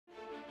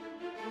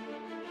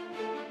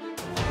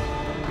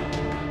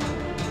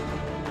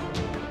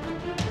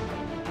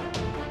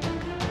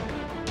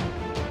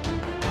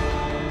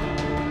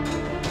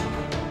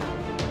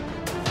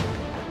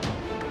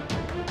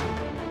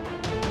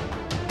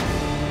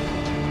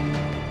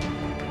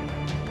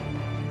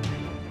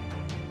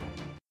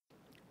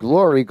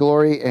Glory,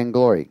 glory, and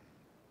glory.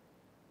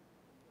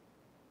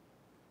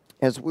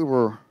 As we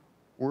were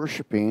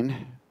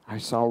worshiping, I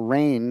saw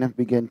rain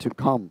begin to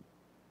come.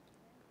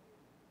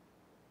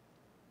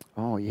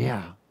 Oh,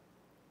 yeah.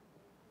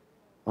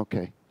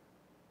 Okay.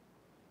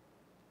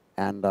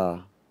 And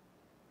the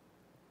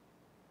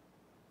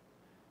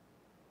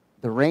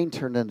rain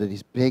turned into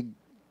these big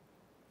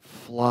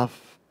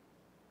fluff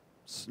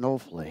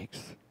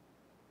snowflakes.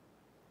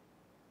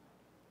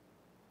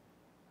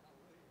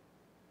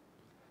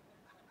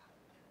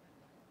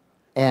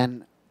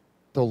 And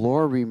the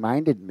Lord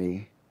reminded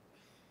me,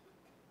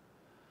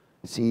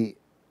 see,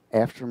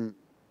 after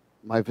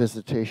my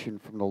visitation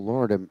from the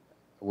Lord,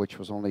 which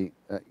was only,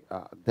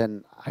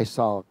 then I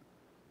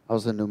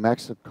was in New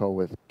Mexico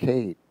with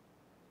Kate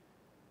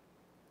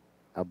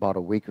about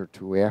a week or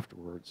two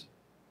afterwards.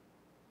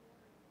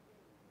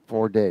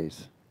 4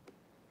 days.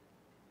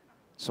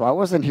 So I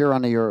wasn't here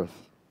on the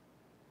earth.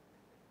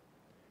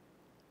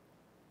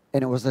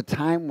 And it was a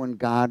time when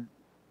God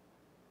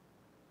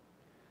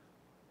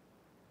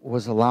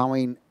was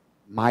allowing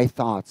my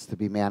thoughts to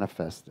be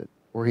manifested,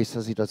 where he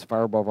says he does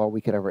far above all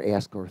we could ever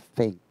ask or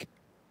think.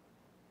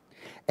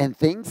 And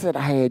things that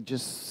I had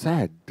just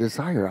said,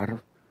 desire.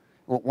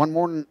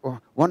 One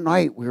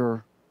night we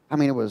were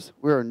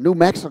in New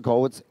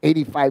Mexico. It's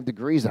 85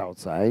 degrees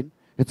outside.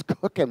 It's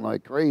cooking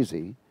like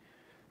crazy.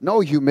 No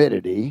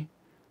humidity.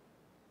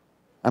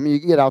 I mean, you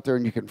get out there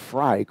and you can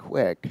fry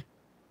quick.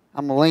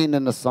 I'm laying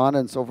in the sun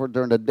and so forth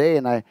during the day,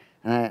 and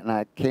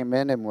I came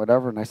in and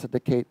whatever, and I said to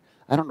Kate,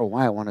 I don't know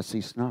why I want to see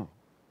snow.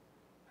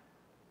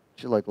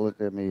 She looked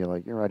at me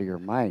like, you're out of your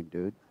mind,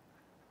 dude.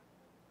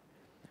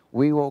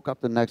 We woke up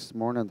the next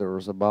morning, there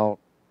was about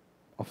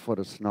a foot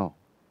of snow.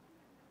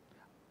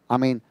 I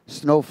mean,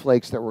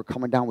 snowflakes that were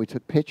coming down. We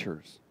took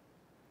pictures.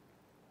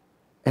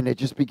 And it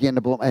just began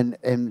to blow.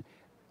 And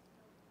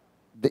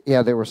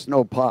there were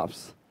snow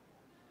puffs.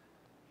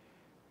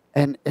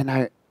 And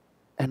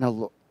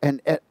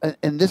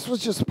this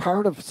was just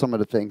part of some of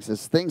the things.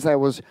 It's things I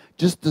was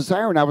just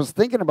desiring. I was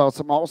thinking about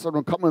some, all of a sudden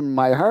would come in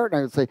my heart, and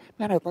I would say,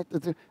 man, I'd like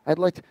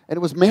to, and it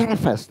was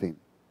manifesting.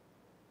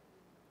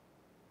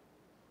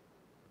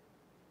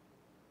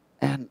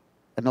 And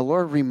the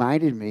Lord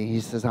reminded me, he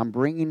says, I'm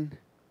bringing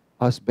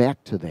us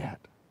back to that.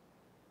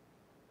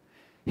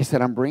 He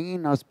said, I'm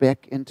bringing us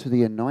back into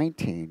the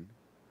anointing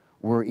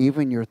where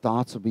even your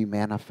thoughts will be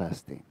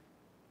manifesting.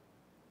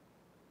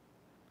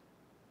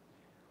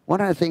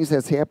 One of the things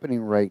that's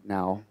happening right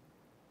now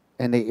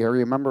in the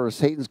area, remember,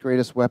 Satan's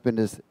greatest weapon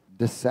is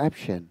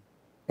deception.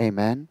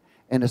 Amen?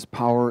 And his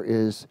power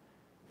is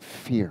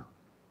fear.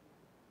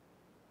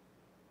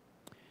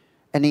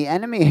 And the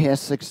enemy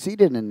has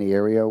succeeded in the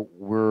area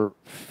where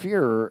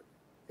fear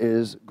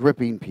is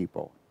gripping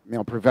people,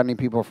 preventing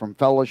people from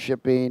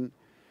fellowshipping.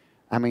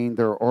 I mean,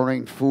 they're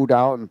ordering food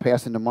out and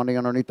passing the money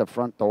underneath the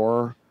front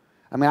door.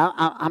 I mean,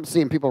 I'm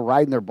seeing people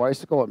riding their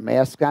bicycle with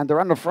masks on. They're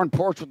on the front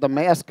porch with the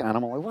mask on.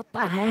 I'm like, what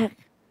the heck?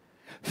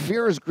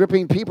 Fear is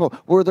gripping people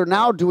where they're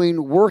now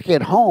doing work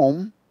at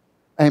home.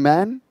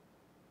 Amen?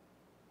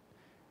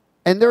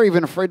 And they're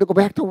even afraid to go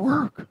back to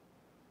work.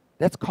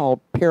 That's called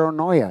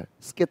paranoia,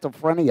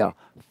 schizophrenia,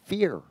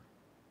 fear.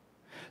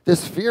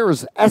 This fear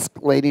is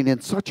escalating in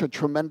such a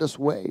tremendous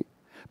way.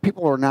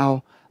 People are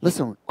now,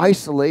 listen,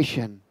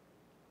 isolation,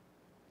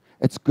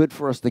 it's good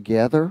for us to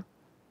gather,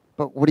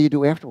 but what do you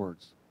do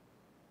afterwards?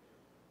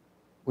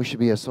 We should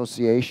be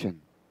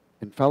association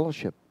and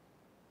fellowship.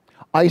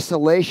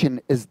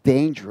 Isolation is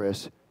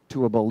dangerous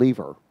to a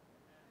believer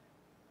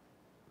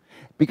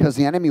because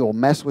the enemy will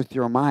mess with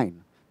your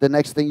mind. The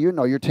next thing you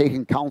know, you're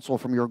taking counsel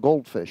from your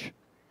goldfish.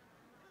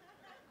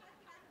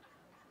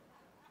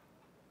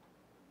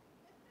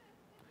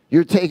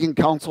 You're taking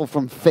counsel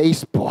from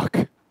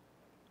Facebook,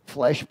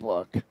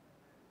 Fleshbook.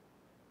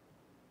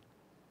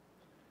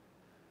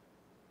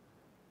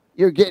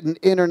 You're getting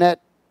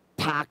internet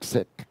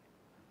toxic.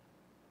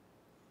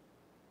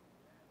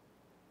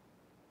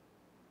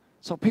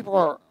 So people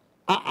are,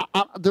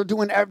 they're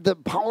doing, the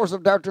powers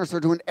of darkness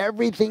are doing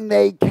everything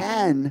they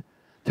can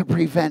to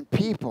prevent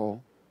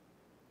people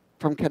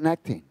from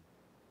connecting.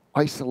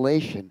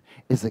 Isolation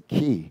is a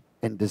key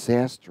and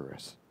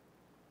disastrous.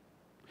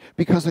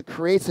 Because it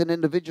creates an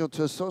individual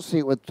to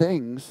associate with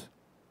things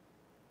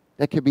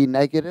that could be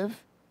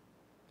negative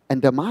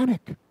and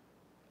demonic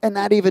and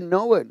not even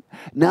know it.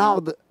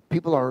 Now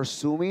people are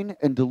assuming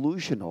and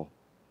delusional.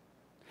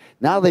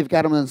 Now they've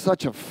got them in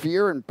such a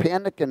fear and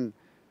panic, and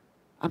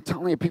I'm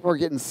telling you, people are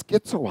getting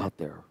schizo out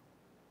there.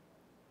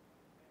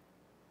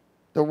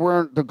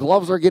 The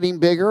gloves are getting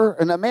bigger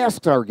and the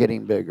masks are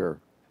getting bigger.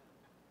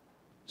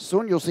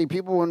 Soon you'll see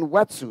people in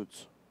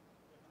wetsuits.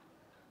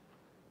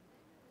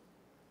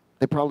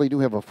 They probably do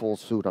have a full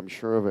suit, I'm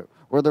sure of it.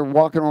 Where they're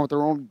walking around with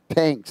their own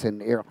tanks and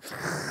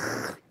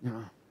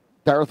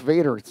Darth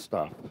Vader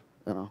stuff,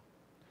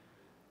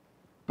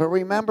 But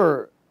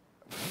remember,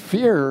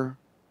 fear,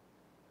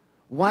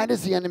 why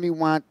does the enemy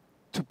want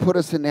to put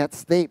us in that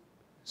state?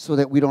 So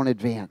that we don't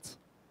advance.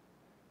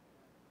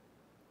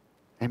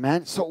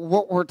 Amen? So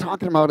what we're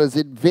talking about is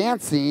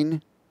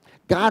advancing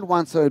God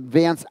wants to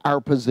advance our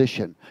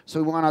position.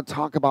 So we want to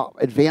talk about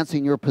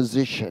advancing your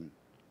position.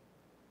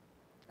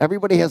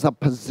 Everybody has a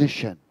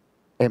position.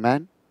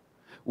 Amen?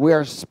 We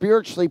are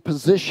spiritually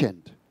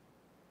positioned.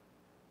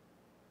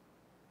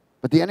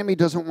 But the enemy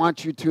doesn't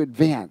want you to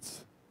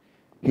advance.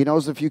 He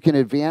knows if you can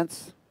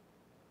advance,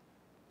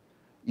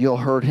 you'll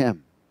hurt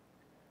him.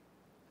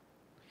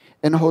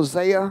 In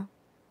Hosea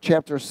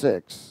chapter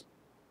 6,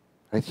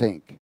 I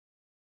think.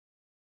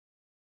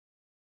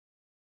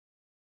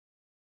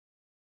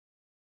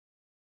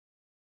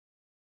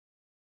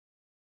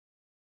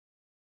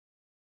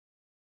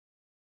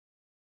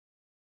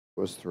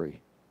 Was 3.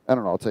 I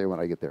don't know. I'll tell you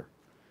when I get there.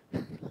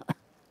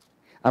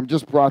 I'm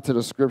just brought to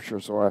the scripture,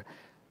 so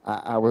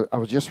I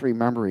was just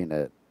remembering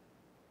it.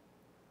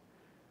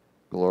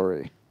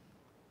 Glory.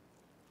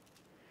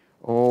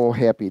 Oh,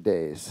 happy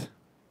days.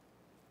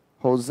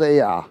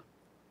 Hosea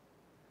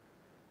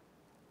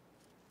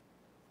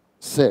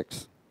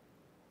 6.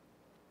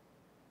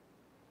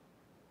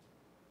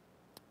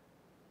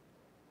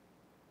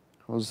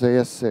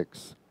 Hosea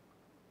 6.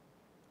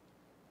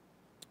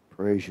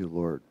 Praise you,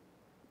 Lord.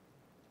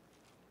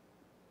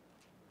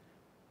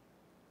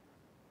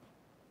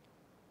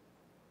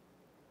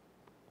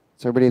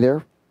 Is everybody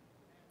there?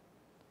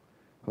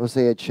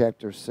 Hosea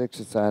chapter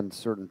 6, it's on a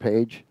certain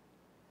page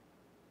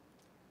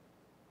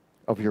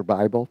of your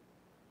Bible.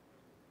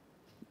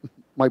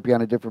 Might be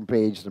on a different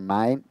page than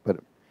mine,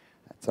 but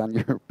it's on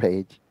your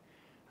page.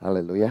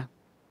 Hallelujah.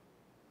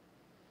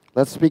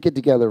 Let's speak it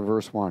together,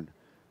 verse 1.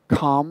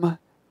 Come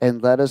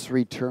and let us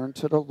return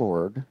to the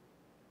Lord,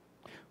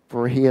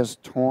 for he has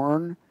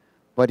torn,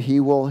 but he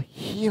will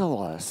heal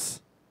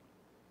us.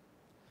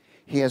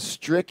 He has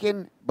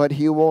stricken, but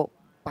he will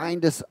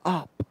bind us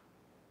up.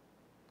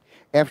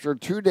 After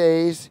 2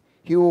 days,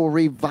 he will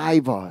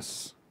revive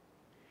us.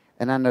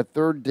 And on the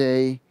third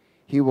day,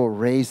 he will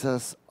raise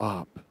us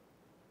up,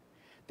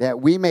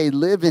 that we may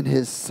live in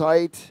his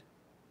sight.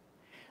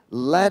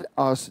 Let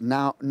us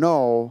now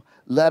know,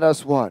 let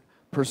us what?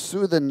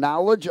 Pursue the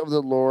knowledge of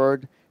the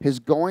Lord. His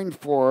going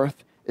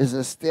forth is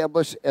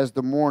established as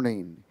the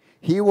morning.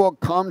 He will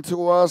come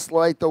to us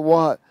like the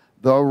what?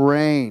 The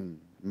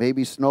rain.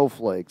 Maybe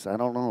snowflakes. I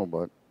don't know,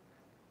 but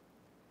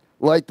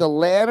like the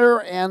latter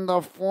and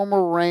the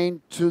former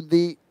rain to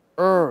the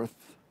earth.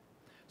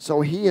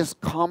 So he is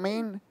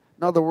coming.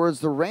 In other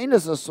words, the rain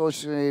is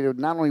associated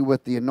not only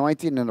with the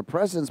anointing and the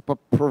presence, but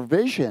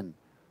provision,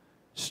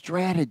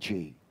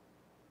 strategy.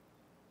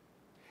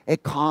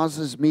 It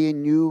causes me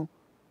and you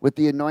with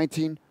the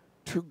anointing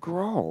to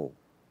grow.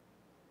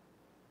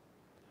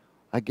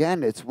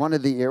 Again, it's one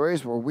of the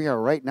areas where we are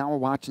right now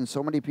watching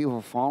so many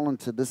people fall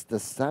into this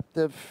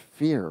deceptive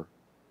fear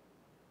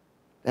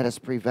that is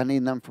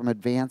preventing them from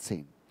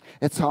advancing.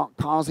 It's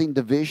causing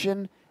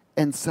division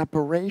and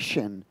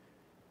separation.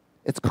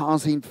 It's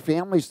causing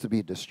families to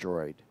be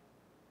destroyed.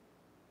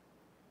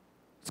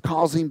 It's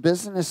causing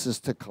businesses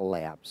to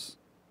collapse.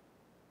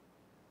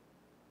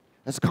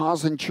 It's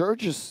causing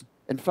churches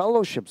and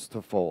fellowships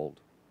to fold.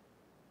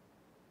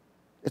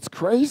 It's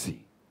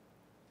crazy.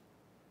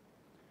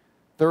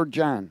 3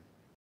 John.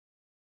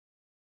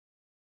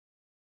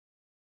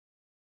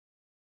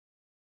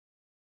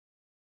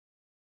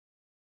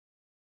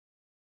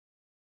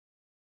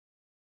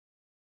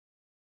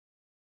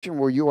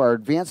 Where you are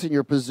advancing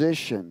your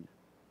position.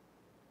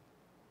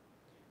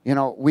 You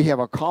know, we have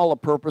a call, a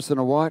purpose, and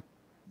a what?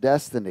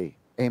 Destiny.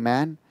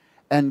 Amen?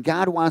 And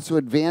God wants to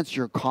advance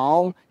your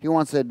call. He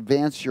wants to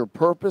advance your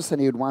purpose, and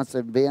he wants to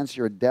advance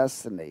your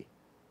destiny.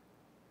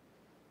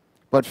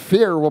 But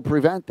fear will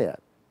prevent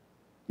that.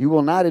 You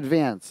will not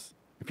advance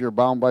if you're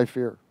bound by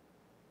fear.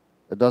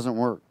 It doesn't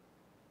work.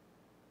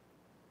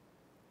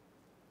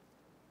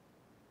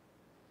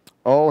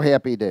 Oh,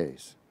 happy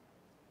days.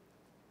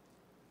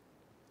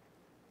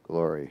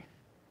 Glory.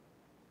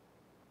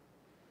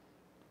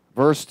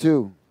 Verse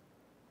 2.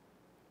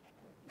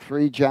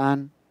 3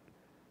 John,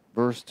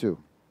 verse 2.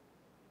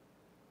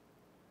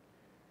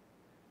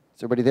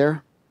 Is everybody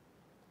there?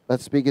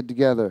 Let's speak it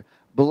together.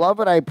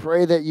 Beloved, I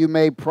pray that you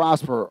may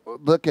prosper.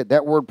 Look at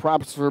that word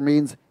prosper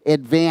means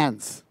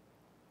advance.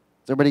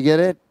 Does everybody get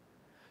it?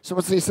 So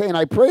what's he saying?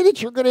 I pray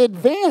that you're going to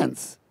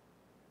advance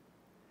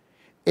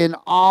in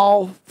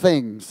all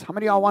things. How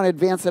many of y'all want to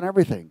advance in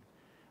everything?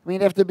 I mean,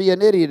 you have to be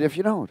an idiot if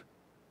you don't.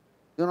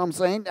 You know what I'm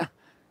saying?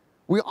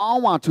 We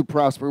all want to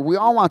prosper. We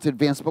all want to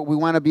advance, but we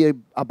want to be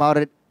about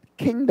it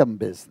kingdom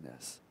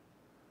business.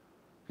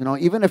 You know,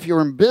 even if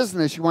you're in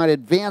business, you want to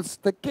advance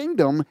the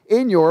kingdom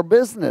in your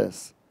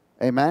business.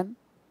 Amen?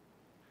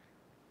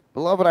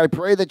 Beloved, I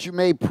pray that you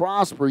may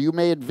prosper, you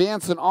may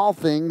advance in all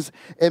things,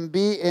 and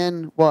be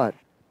in what?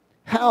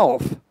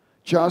 Health,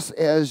 just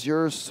as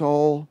your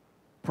soul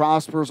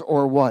prospers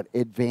or what?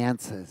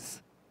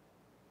 Advances.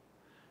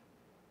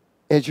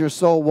 As your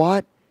soul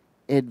what?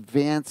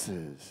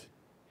 Advances.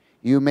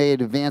 You may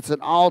advance in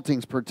all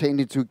things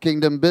pertaining to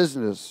kingdom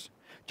business,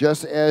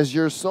 just as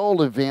your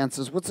soul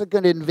advances. What's it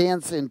going to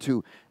advance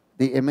into?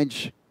 The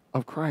image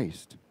of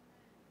Christ.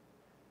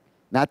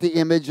 Not the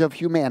image of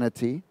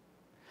humanity,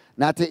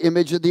 not the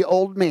image of the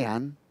old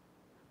man,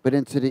 but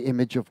into the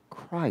image of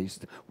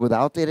Christ.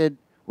 Without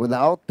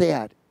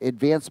that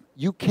advance,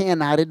 you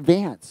cannot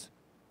advance.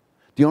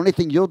 The only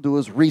thing you'll do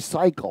is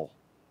recycle.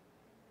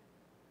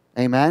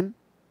 Amen?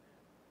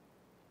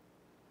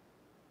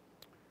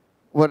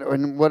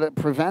 What it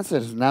prevents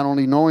it is not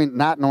only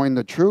not knowing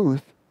the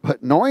truth,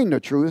 but knowing the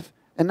truth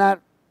and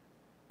not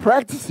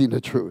practicing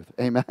the truth.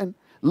 Amen?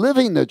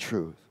 Living the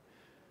truth.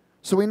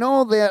 So we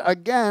know that,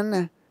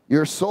 again,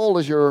 your soul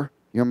is your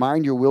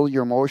mind, your will,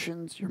 your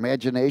emotions, your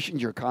imagination,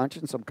 your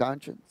conscience,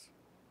 subconscious.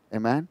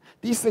 Amen?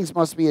 These things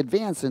must be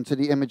advanced into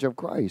the image of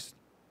Christ.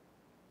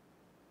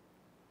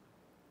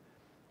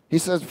 He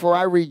says, for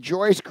I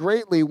rejoice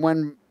greatly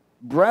when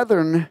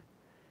brethren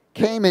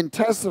came and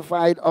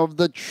testified of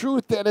the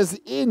truth that is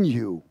in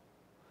you.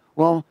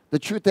 Well, the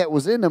truth that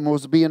was in them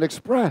was being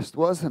expressed,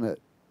 wasn't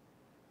it?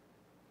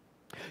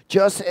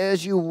 Just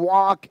as you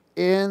walk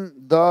in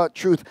the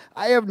truth.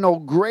 I have no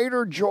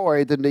greater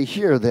joy than to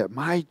hear that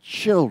my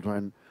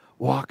children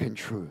walk in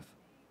truth.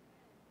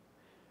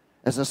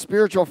 As a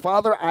spiritual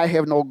father, I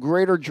have no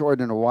greater joy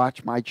than to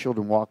watch my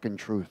children walk in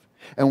truth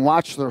and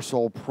watch their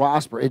soul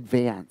prosper,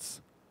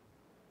 advance.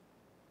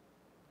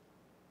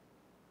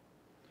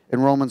 In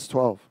Romans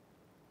 12.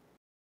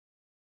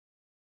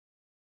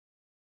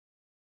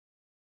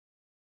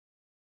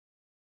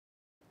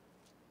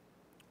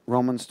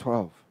 Romans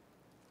 12.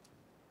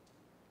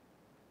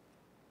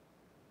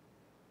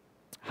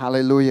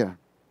 Hallelujah.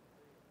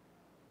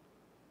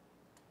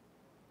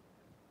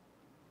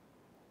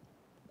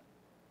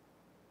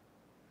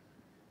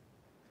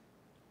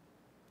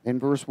 In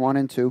verse 1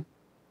 and 2.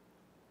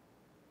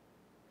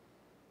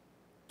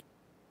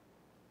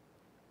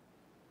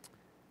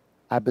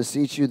 I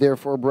beseech you,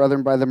 therefore,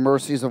 brethren, by the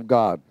mercies of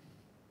God,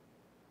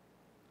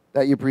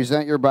 that you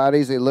present your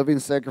bodies a living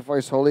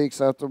sacrifice, wholly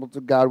acceptable to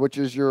God, which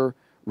is your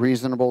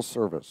reasonable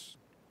service.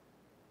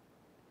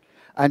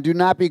 And do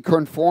not be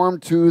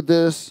conformed to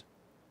this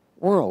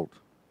world.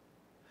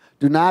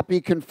 Do not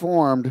be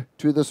conformed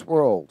to this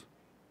world.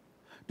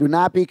 Do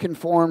not be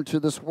conformed to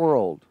this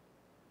world.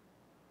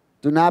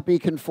 Do not be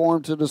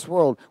conformed to this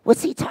world.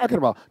 What's he talking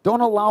about?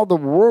 Don't allow the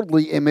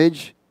worldly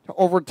image to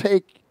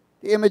overtake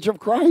the image of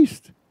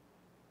Christ.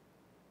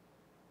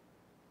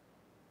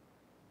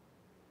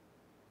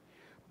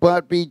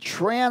 But be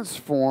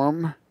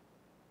transformed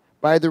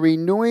by the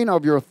renewing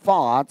of your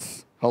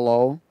thoughts,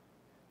 hello,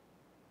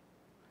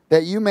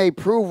 that you may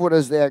prove what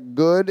is that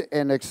good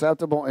and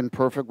acceptable and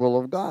perfect will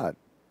of God.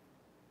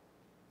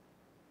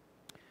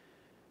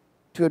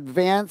 To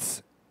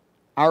advance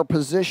our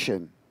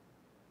position.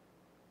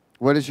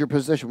 What is your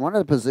position? One of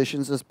the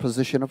positions is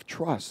position of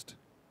trust.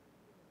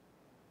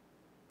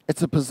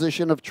 It's a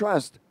position of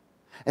trust.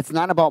 It's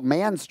not about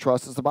man's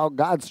trust. It's about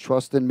God's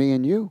trust in me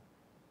and you.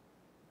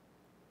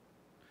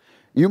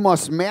 You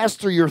must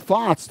master your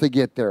thoughts to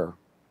get there.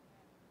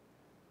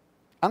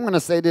 I'm going to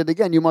say that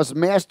again. You must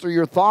master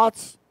your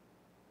thoughts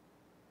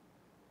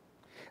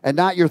and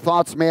not your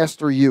thoughts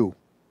master you.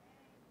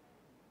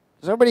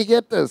 Does everybody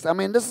get this? I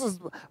mean, this is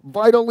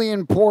vitally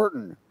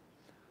important.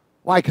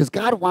 Why? Because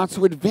God wants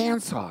to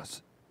advance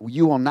us.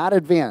 You will not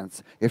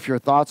advance if your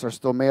thoughts are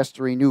still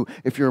mastering you,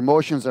 if your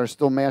emotions are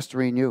still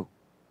mastering you.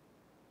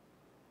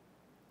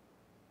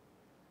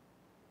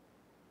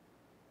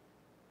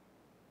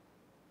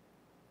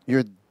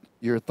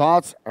 Your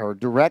thoughts are a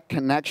direct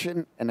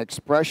connection and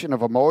expression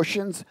of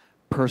emotions,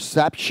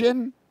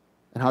 perception,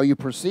 and how you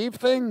perceive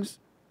things,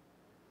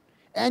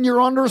 and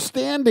your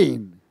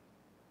understanding.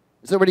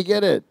 Does everybody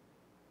get it?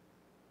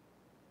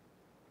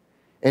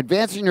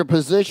 Advancing your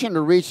position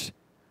to reach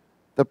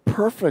the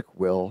perfect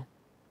will,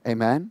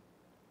 amen,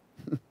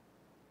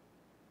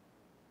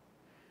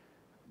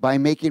 by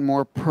making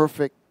more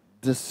perfect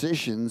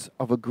decisions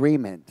of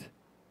agreement.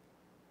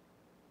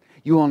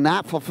 You will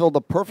not fulfill the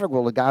perfect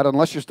will of God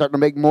unless you're starting to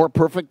make more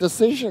perfect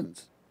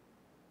decisions.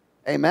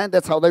 Amen?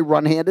 That's how they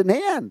run hand in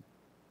hand.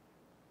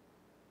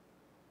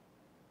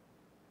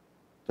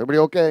 Is everybody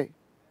okay?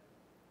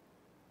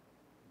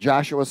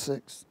 Joshua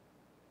 6.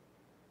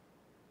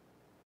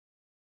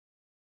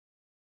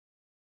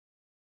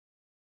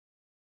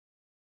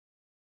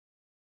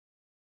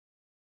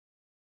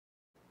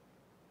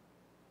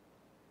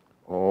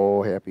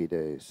 Oh, happy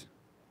days.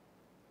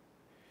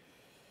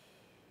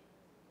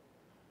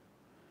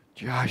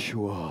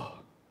 Joshua.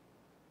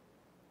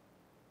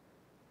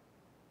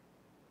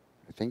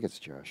 I think it's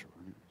Joshua.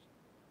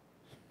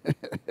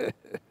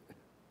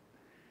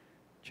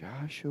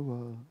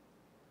 Joshua.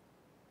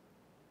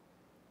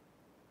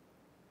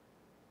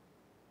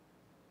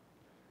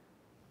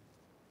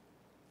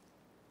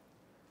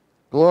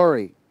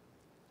 Glory.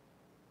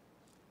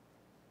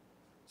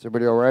 Is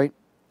everybody all right?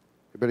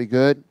 Everybody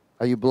good?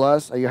 Are you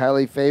blessed? Are you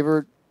highly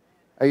favored?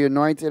 Are you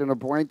anointed and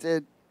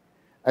appointed?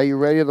 Are you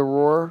ready to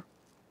roar?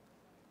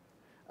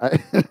 I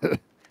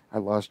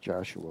lost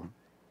Joshua.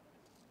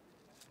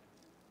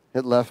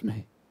 It left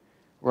me.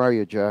 Where are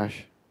you,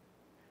 Josh?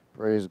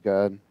 Praise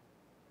God.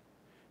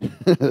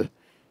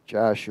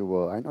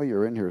 Joshua. I know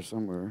you're in here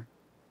somewhere.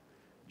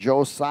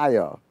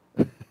 Josiah.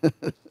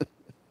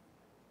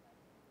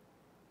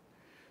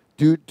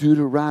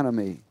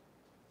 Deuteronomy.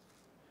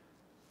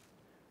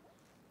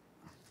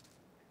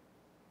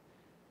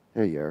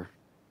 Here you are.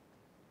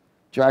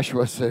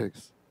 Joshua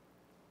 6,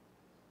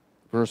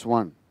 verse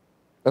 1.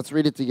 Let's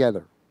read it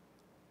together.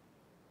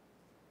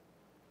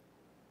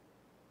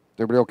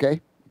 Everybody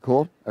okay?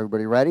 Cool?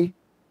 Everybody ready?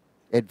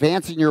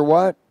 Advancing your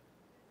what?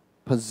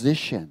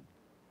 Position.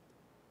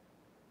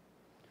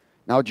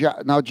 Now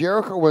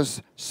Jericho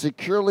was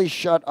securely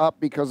shut up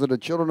because of the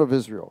children of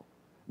Israel.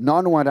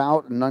 None went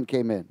out and none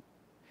came in.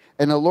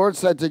 And the Lord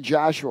said to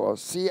Joshua,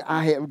 see,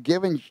 I have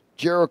given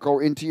Jericho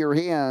into your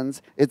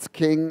hands, its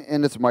king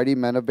and its mighty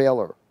men of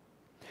valor.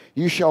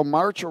 You shall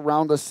march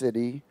around the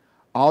city,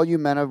 all you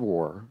men of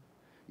war.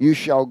 You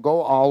shall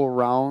go all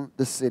around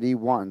the city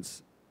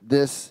once.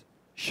 This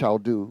shall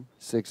do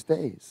 6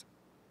 days.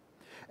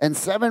 And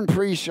 7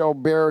 priests shall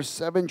bear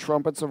 7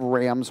 trumpets of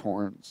ram's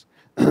horns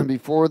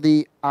before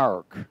the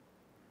ark.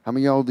 How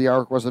many know the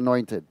ark was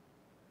anointed?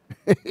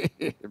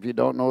 If you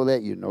don't know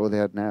that, you know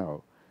that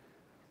now.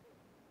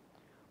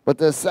 But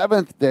the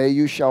 7th day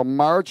you shall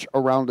march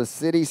around the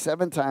city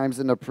 7 times,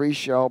 and the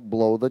priests shall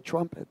blow the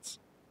trumpets.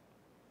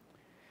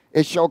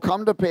 It shall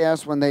come to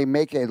pass when they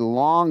make a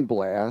long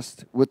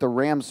blast with the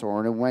ram's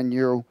horn, and when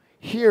you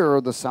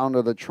hear the sound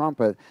of the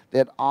trumpet,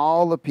 that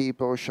all the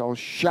people shall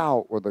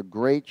shout with a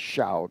great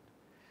shout.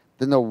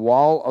 Then the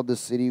wall of the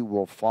city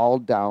will fall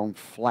down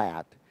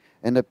flat,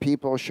 and the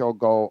people shall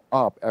go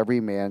up, every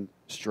man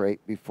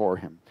straight before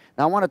him.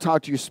 Now, I want to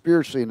talk to you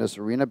spiritually in this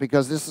arena,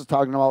 because this is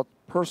talking about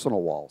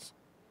personal walls.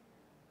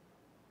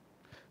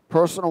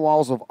 Personal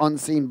walls of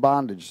unseen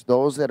bondage,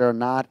 those that are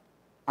not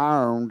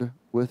armed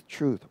with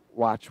truth.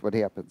 Watch what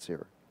happens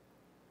here.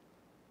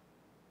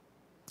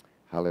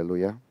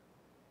 Hallelujah.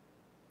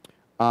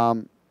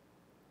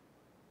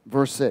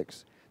 Verse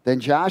 6. Then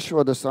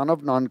Joshua the son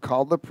of Nun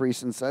called the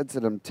priests and said to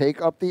them,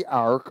 take up the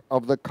ark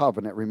of the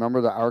covenant.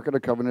 Remember, the ark of the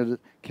covenant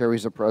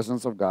carries the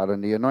presence of God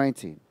and the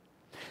anointing.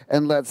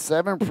 And let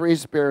 7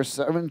 priests bear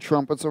 7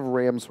 trumpets of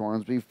ram's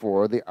horns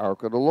before the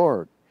ark of the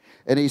Lord.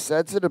 And he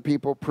said to the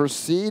people,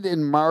 proceed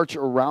and march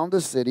around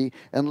the city,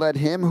 and let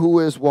him who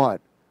is what?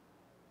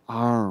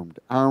 Armed.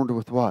 Armed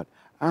with what?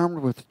 Armed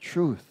with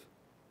truth.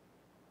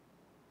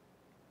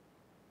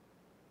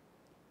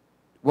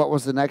 What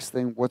was the next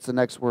thing? What's the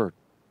next word?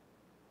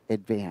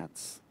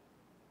 Advance.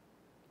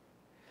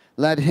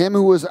 Let him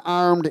who is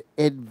armed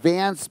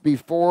advance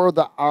before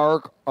the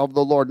ark of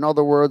the Lord. In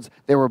other words,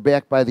 they were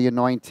backed by the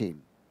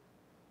anointing.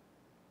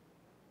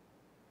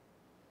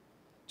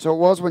 So it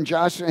was when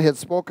Joshua had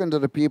spoken to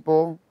the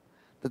people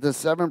that the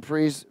 7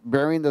 priests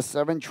bearing the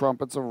 7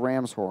 trumpets of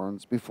ram's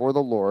horns before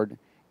the Lord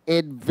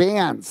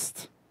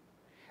advanced,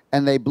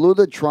 and they blew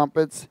the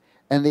trumpets,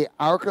 and the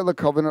ark of the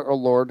covenant of the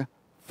Lord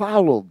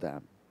followed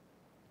them.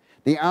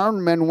 The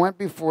armed men went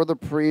before the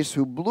priests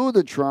who blew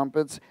the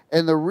trumpets,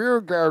 and the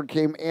rear guard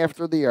came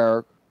after the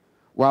ark,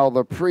 while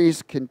the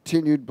priests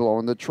continued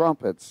blowing the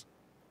trumpets.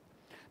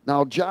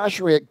 Now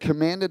Joshua had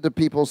commanded the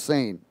people,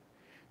 saying,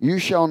 you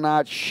shall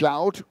not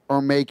shout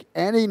or make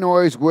any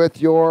noise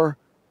with your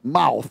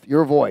mouth,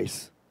 your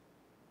voice.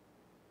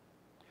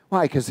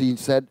 Why? Because he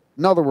said,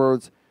 in other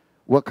words,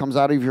 what comes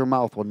out of your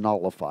mouth will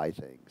nullify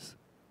things.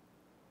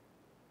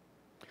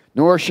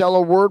 Nor shall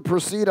a word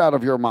proceed out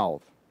of your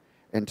mouth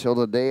until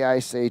the day I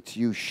say to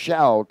you,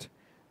 shout,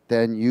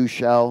 then you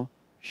shall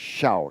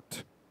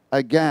shout.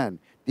 Again,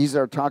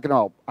 I'm talking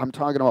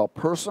about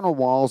personal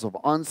walls of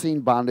unseen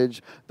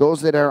bondage,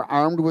 those that are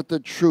armed with the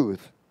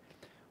truth.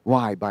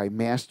 Why? By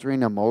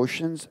mastering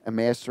emotions, and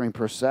mastering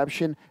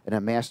perception,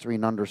 and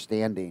mastering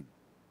understanding.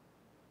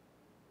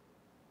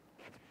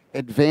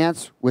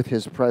 Advance with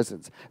his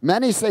presence.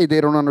 Many say they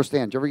don't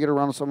understand. Do you ever get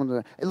around someone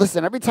that,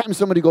 listen, every time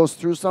somebody goes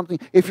through something,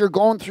 if you're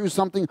going through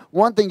something,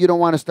 one thing you don't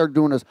want to start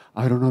doing is,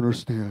 I don't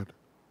understand.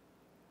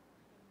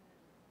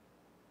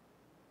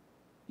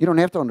 You don't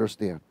have to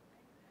understand.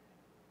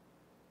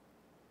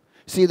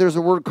 See, there's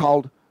a word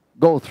called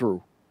go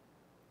through.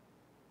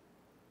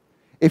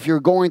 If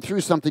you're going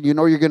through something, you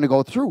know you're going to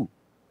go through.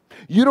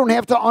 You don't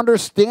have to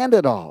understand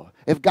it all.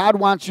 If God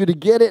wants you to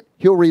get it,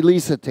 he'll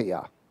release it to you.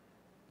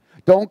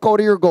 Don't go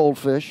to your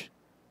goldfish,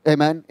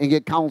 amen, and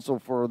get counsel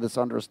for this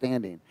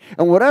understanding.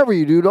 And whatever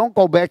you do, don't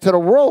go back to the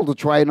world to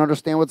try and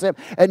understand what's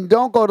happening. And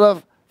don't go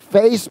to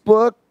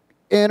Facebook,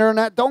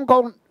 internet. Don't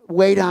go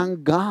wait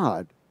on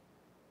God.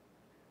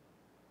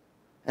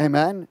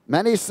 Amen.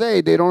 Many say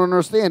they don't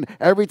understand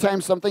every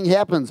time something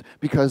happens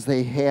because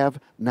they have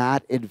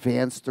not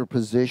advanced their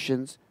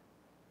positions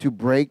to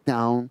break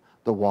down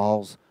the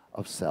walls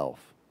of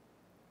self.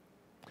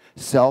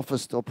 Self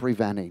is still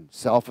preventing.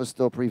 Self is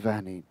still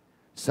preventing.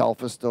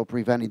 Self is still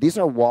preventing. These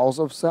are walls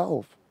of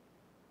self.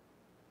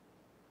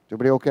 Is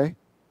everybody okay?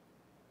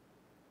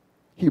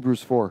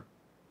 Hebrews 4.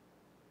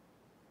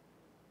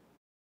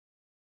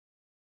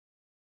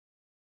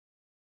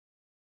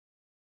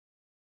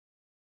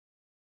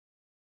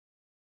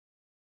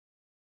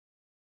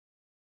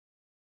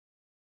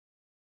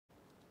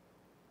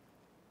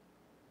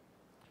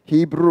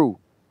 Hebrew.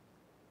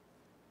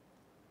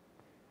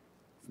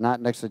 It's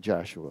not next to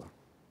Joshua.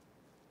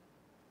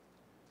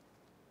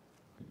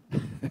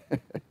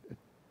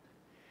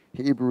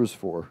 Hebrews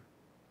 4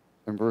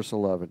 and verse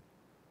 11.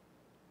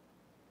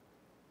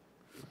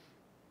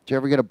 Did you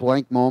ever get a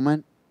blank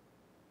moment?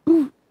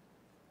 Where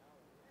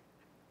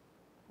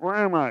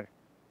am I?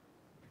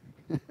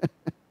 It's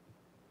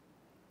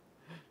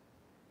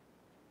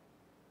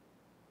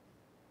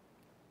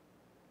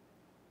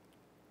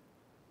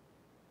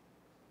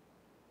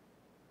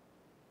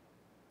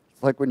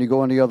like when you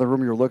go in the other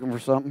room, you're looking for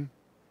something.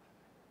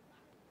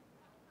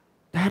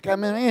 The heck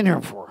am I in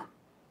here for?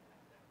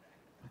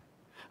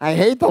 I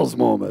hate those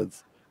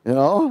moments, you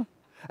know?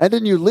 And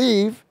then you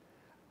leave,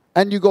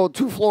 and you go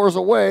 2 floors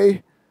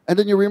away, and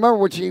then you remember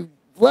what you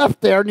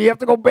left there, and you have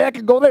to go back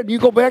and go there, and you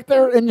go back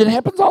there, and it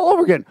happens all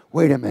over again.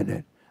 Wait a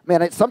minute.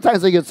 Man,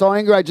 sometimes I get so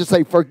angry, I just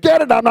say,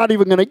 forget it, I'm not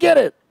even going to get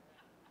it.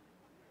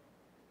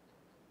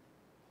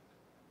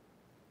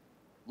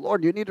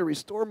 Lord, you need to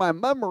restore my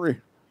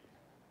memory.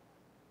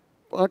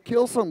 I'll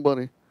kill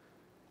somebody.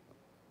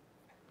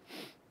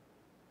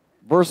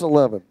 Verse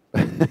 11.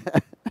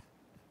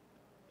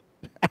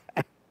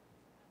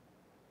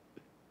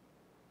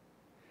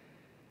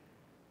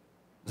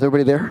 Is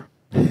everybody there?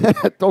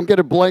 Don't get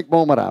a blank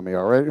moment on me,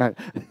 all right?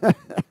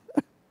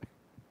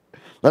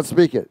 Let's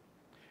speak it.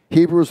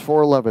 Hebrews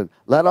 4:11.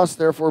 Let us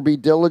therefore be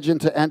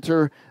diligent to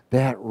enter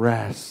that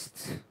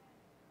rest.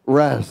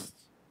 Rest.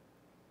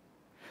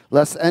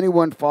 Lest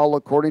anyone fall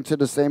according to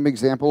the same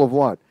example of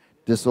what?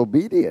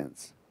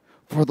 Disobedience.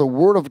 For the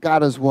word of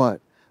God is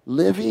what?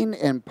 Living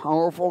and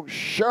powerful,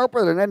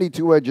 sharper than any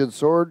two-edged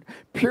sword,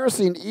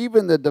 piercing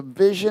even the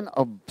division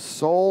of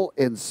soul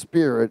and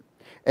spirit,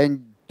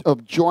 and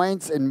of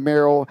joints and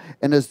marrow,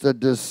 and is the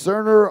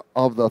discerner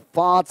of the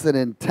thoughts and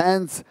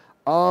intents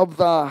of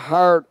the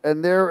heart.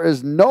 And there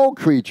is no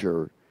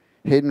creature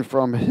hidden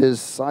from his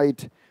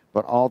sight,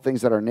 but all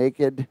things that are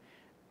naked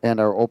and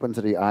are open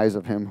to the eyes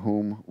of him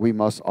whom we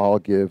must all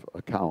give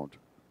account.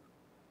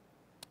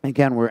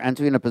 Again, we're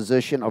entering a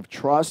position of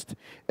trust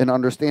and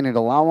understanding,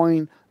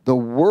 allowing the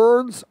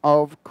words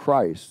of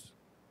Christ,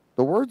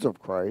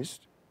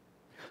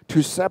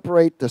 to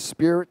separate the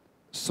spirit,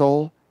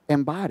 soul,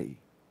 and body.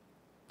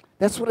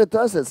 That's what it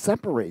does. It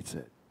separates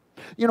it.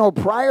 You know,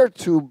 prior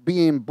to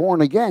being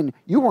born again,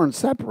 you weren't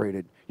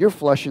separated. Your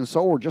flesh and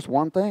soul were just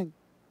one thing.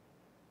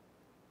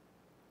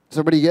 Does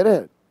everybody get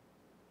it?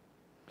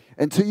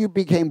 Until you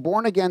became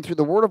born again through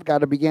the Word of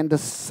God, it began to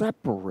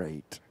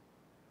separate.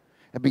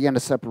 It began to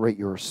separate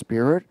your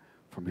spirit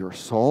from your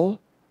soul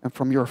and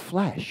from your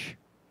flesh.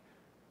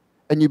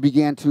 And you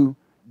began to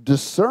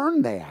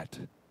discern that.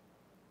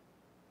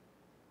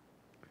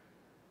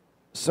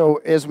 So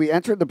as we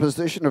enter the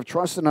position of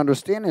trust and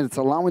understanding, it's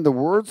allowing the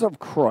words of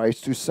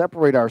Christ to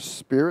separate our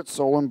spirit,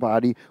 soul, and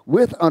body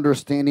with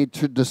understanding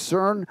to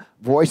discern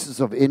voices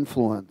of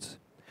influence.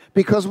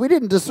 Because we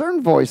didn't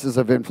discern voices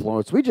of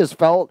influence. We just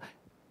felt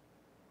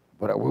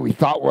whatever we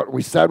thought, what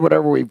we said,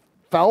 whatever we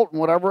felt, and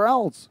whatever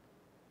else.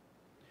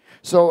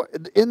 So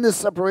in this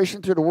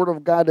separation through the Word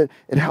of God,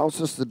 it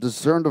helps us to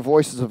discern the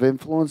voices of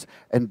influence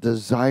and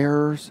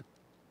desires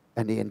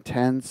and the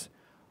intents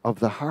of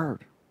the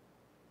heart.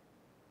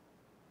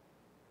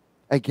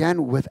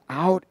 Again,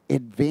 without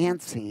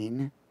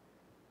advancing,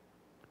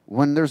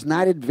 when there's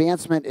not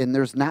advancement and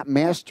there's not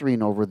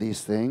mastering over these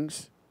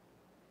things,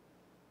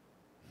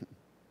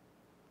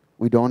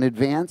 we don't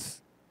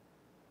advance.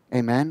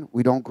 Amen.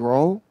 We don't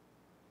grow.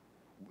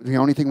 The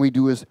only thing we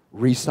do is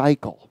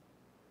recycle.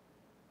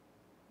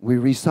 We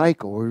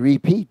recycle. We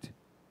repeat.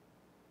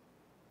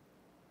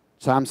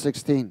 Psalm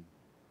 16.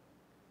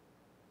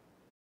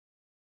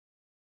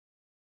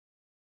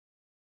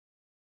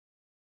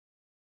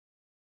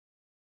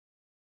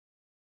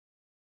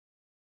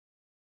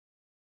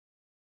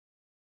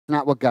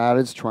 Not what God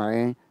is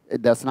trying.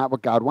 That's not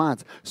what God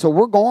wants. So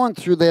we're going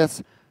through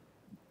this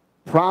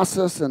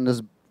process and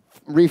this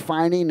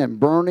refining and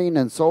burning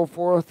and so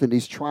forth and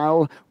these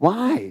trials.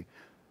 Why?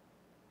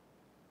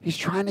 He's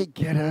trying to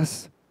get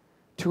us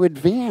to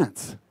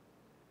advance.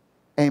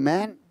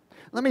 Amen?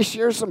 Let me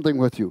share something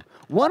with you.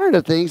 One of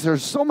the things,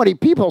 there's so many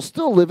people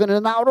still living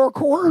in the outer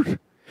court.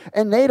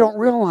 And they don't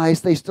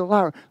realize they still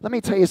are. Let me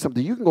tell you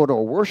something. You can go to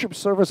a worship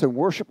service and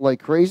worship like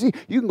crazy.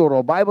 You can go to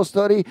a Bible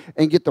study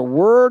and get the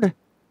Word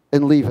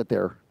and leave it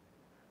there.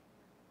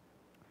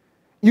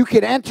 You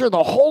can enter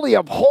the Holy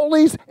of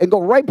Holies and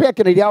go right back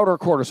into the outer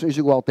court as soon as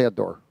you go out that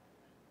door.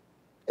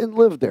 And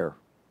live there.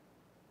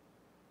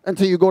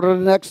 Until you go to the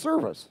next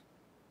service.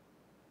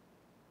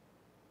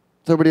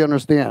 Does everybody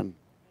understand?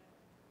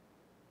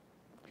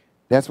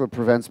 That's what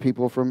prevents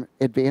people from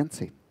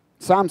advancing.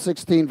 Psalm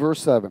 16, verse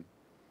 7.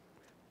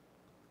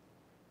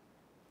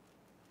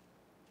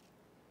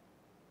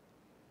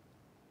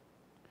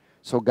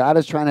 So God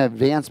is trying to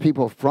advance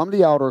people from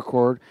the outer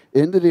court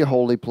into the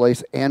holy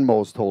place and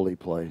most holy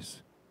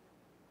place.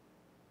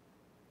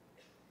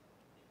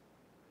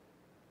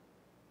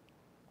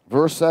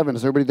 Verse 7,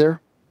 is everybody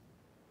there?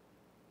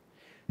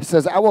 It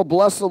says, I will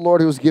bless the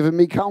Lord who has given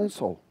me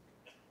counsel.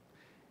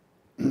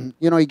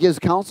 You know, he gives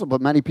counsel,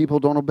 but many people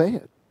don't obey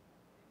it.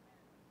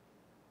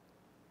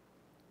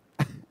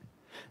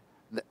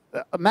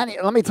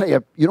 Let me tell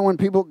you, when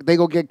people, they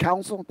go get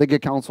counsel, they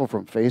get counsel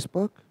from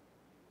Facebook,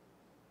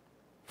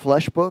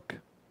 Fleshbook,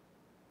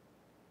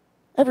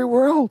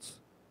 everywhere else.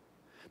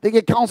 They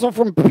get counsel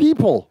from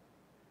people.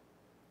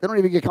 They don't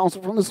even get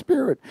counsel from the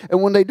Spirit.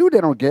 And when they do,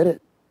 they don't get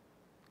it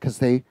because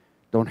they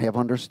don't have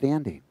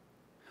understanding.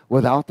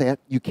 Without that,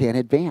 you can't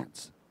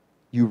advance.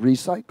 You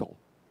recycle.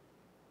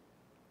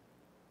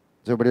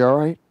 Is everybody all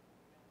right?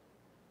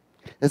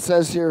 It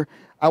says here,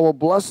 I will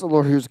bless the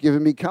Lord who's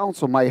given me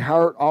counsel. My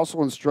heart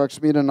also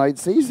instructs me in the night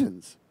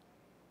seasons.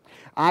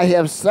 I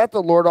have set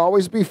the Lord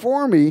always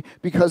before me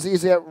because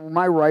he's at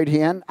my right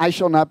hand. I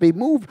shall not be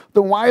moved.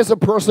 Then why is a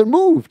person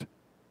moved?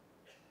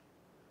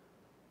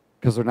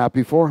 Because they're not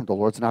before him. The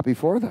Lord's not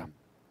before them.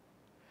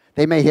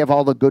 They may have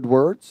all the good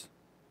words,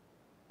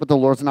 but the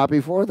Lord's not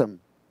before them.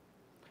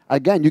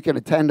 Again, you can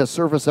attend a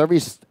service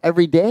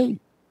every day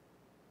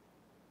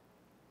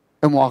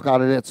and walk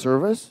out of that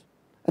service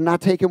and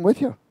not take him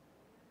with you.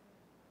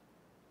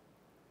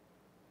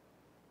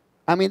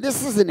 I mean,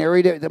 this is an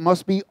area that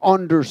must be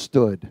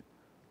understood.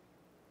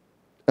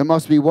 It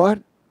must be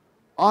what?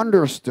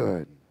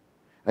 Understood.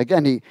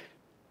 Again, he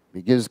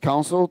gives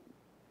counsel,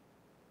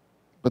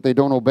 but they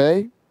don't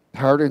obey.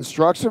 Heart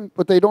instructs them,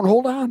 but they don't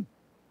hold on.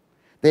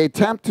 They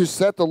attempt to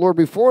set the Lord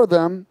before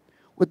them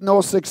with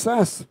no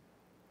success.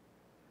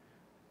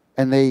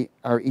 And they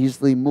are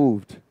easily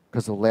moved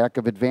because of lack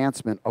of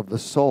advancement of the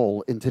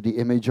soul into the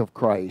image of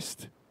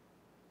Christ.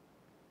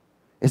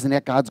 Isn't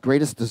that God's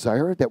greatest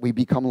desire, that we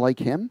become like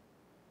him?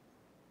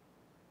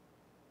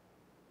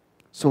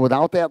 So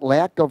without that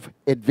lack of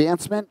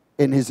advancement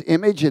in his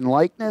image and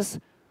likeness,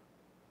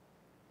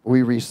 we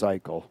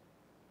recycle.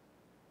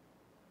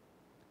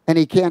 And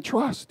he can't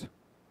trust.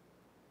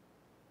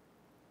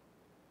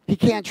 He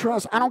can't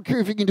trust. I don't care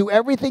if you can do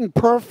everything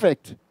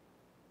perfect.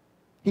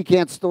 He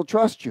can't still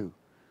trust you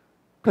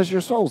because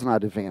your soul's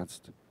not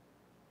advanced.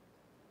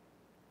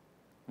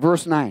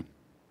 Verse 9.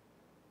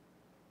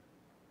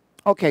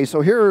 Okay,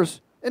 so here's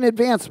an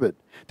advancement.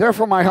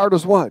 Therefore my heart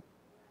is what?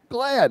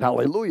 Glad.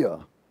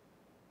 Hallelujah.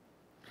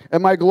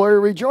 And my glory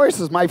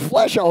rejoices. My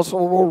flesh also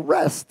will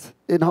rest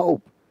in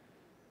hope.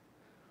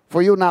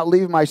 For you will not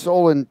leave my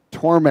soul in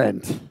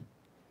torment,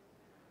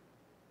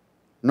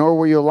 nor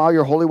will you allow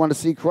your Holy One to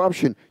see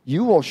corruption.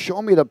 You will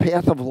show me the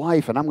path of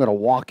life, and I'm going to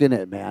walk in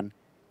it, man.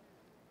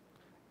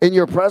 In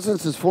your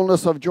presence is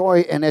fullness of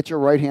joy, and at your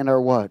right hand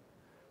are what?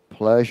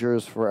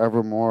 Pleasures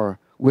forevermore.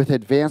 With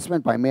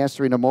advancement by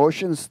mastering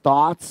emotions,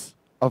 thoughts,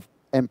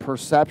 and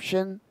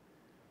perception,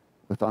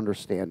 with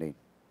understanding.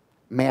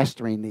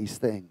 Mastering these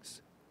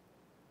things.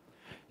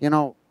 You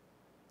know,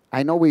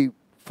 I know we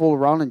fool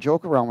around and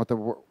joke around with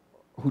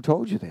who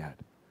told you that?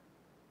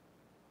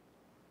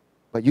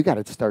 But you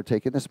got to start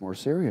taking this more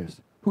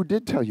serious. Who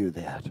did tell you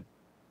that?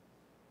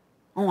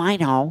 Oh, I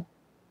know.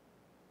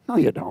 No,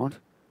 you don't.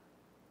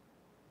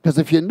 Because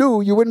if you knew,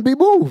 you wouldn't be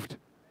moved.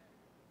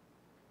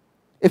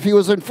 If he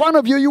was in front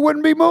of you, you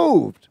wouldn't be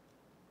moved.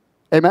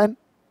 Amen?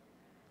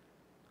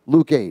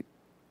 Luke 8.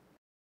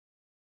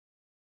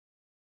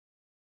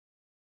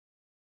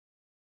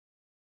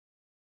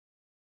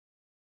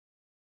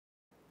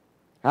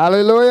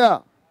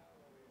 Hallelujah.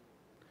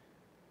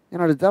 You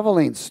know, the devil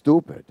ain't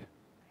stupid.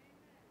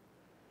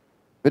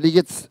 But he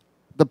gets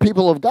the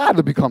people of God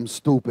to become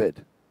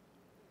stupid.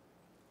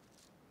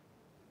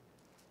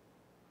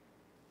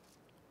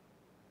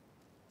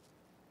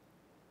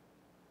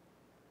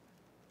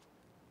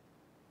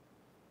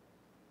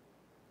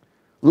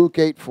 Luke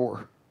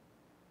 8:4.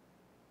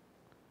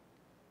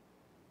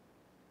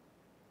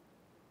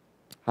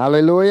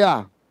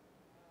 Hallelujah.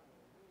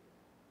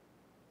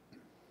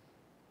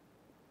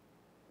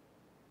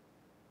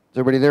 Is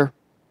everybody there?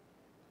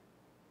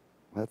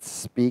 Let's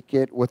speak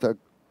it with a...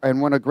 And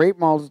when a great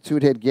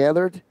multitude had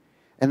gathered,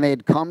 and they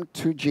had come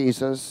to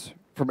Jesus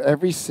from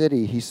every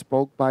city, he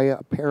spoke by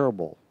a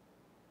parable.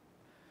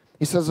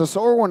 He says, a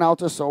sower went out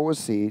to sow his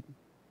seed,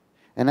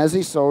 and as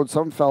he sowed,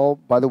 some fell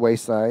by the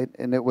wayside,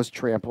 and it was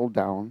trampled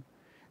down,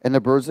 and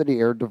the birds of the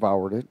air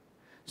devoured it.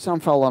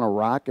 Some fell on a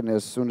rock, and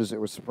as soon as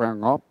it was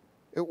sprung up,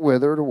 it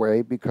withered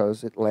away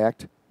because it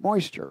lacked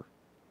moisture.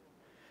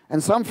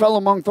 And some fell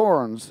among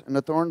thorns, and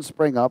the thorns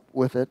sprang up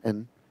with it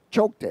and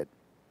choked it.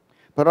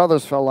 But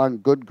others fell on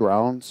good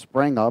ground,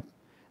 sprang up,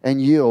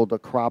 and yielded a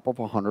crop of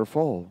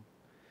 100-fold.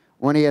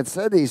 When he had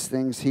said these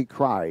things, he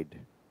cried,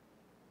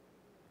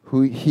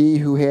 He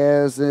who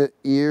has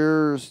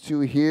ears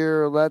to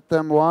hear, let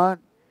them what?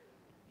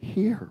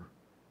 Hear.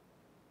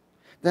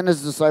 Then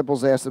his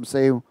disciples asked him,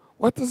 saying,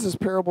 what does this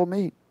parable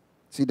mean?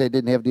 See, they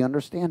didn't have the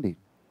understanding.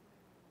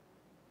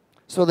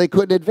 So they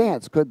couldn't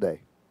advance, could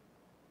they?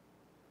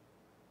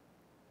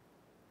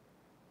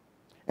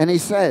 And he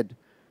said,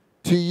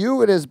 to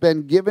you it has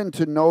been given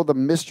to know the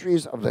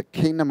mysteries of the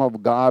kingdom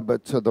of God,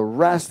 but to the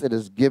rest it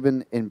is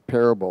given in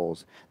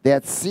parables,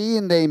 that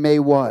seeing they may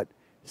what?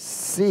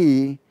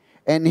 See,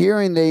 and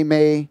hearing they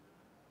may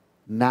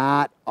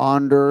not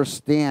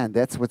understand.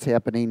 That's what's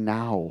happening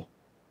now.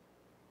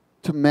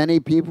 To many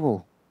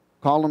people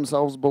call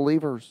themselves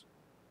believers.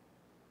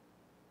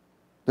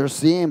 They're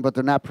seeing, but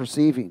they're not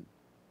perceiving.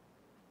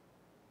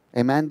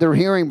 Amen? They're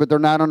hearing, but they're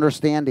not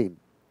understanding.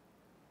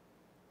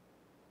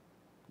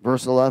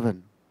 Verse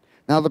 11.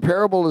 Now the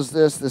parable is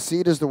this: the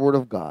seed is the word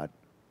of God.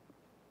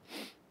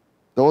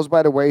 Those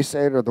by the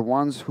wayside are the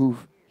ones who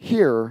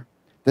hear.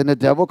 Then the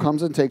devil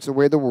comes and takes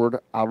away the word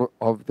out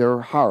of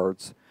their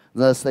hearts,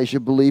 lest they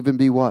should believe and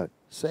be what?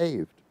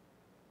 Saved.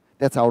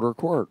 That's outer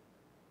court.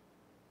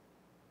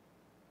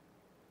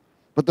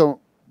 But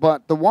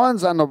the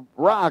ones on the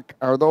rock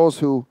are those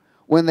who,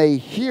 when they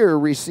hear,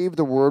 receive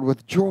the word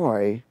with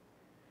joy,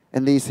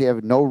 and these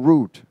have no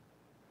root,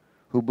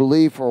 who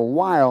believe for a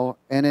while,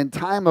 and in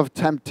time of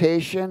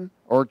temptation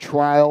or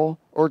trial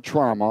or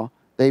trauma,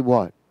 they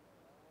what?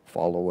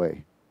 Fall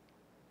away.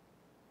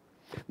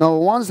 Now the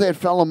ones that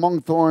fell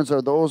among thorns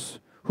are those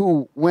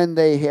who, when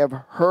they have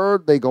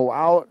heard, they go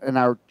out and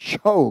are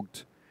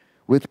choked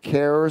with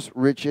cares,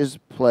 riches,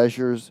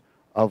 pleasures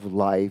of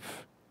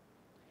life,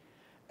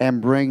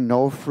 and bring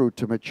no fruit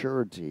to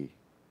maturity.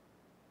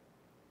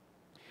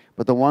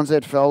 But the ones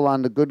that fell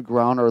on the good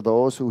ground are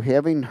those who,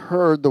 having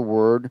heard the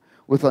word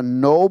with a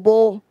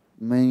noble,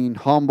 meaning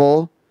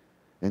humble,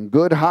 and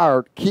good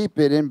heart, keep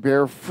it and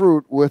bear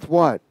fruit with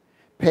what?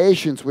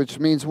 Patience, which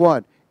means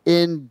what?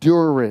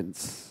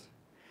 Endurance.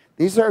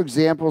 These are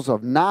examples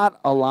of not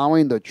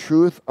allowing the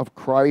truth of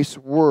Christ's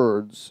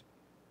words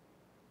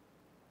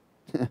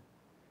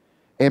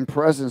and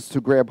presence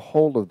to grab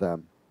hold of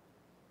them.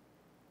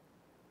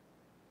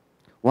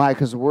 Why?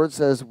 Because the word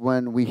says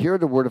when we hear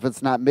the word, if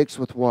it's not mixed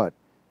with what?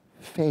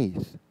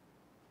 Faith,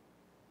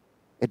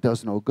 it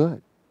does no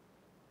good.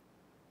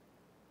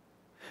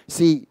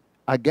 See,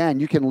 again,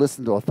 you can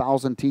listen to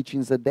 1,000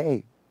 teachings a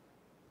day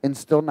and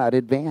still not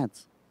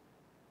advance.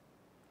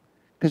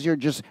 Because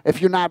if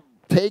you're not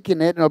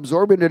taking it and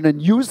absorbing it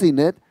and using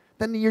it,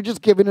 then you're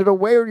just giving it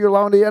away, or you're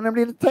allowing the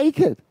enemy to take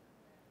it.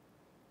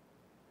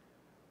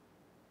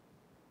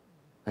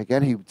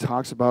 Again, he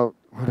talks about,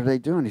 what are they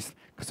doing?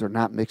 Because they're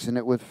not mixing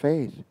it with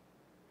faith.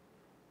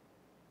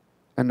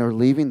 And they're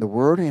leaving the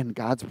word and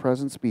God's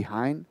presence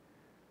behind,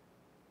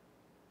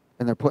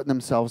 and they're putting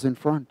themselves in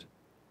front.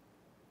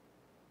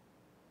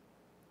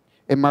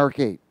 In Mark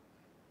 8.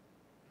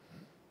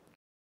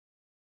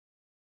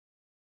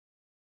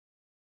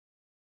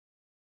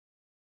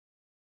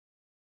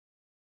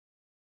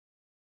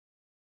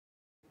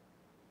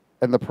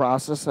 And the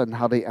process and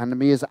how the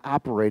enemy is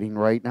operating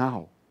right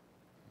now.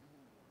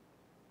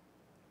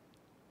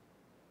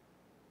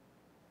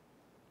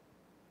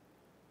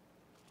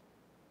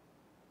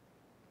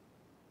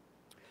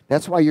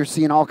 That's why you're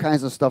seeing all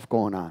kinds of stuff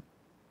going on.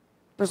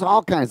 There's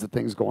all kinds of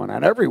things going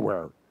on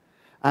everywhere.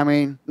 I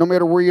mean, no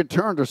matter where you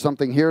turn, there's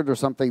something here, there's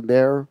something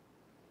there.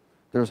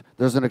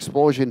 There's an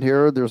explosion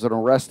here, there's an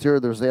arrest here,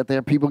 there's that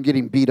there. People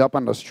getting beat up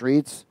on the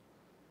streets.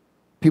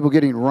 People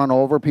getting run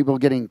over, people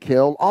getting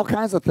killed. All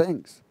kinds of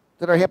things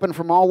that are happening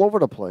from all over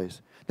the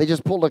place. They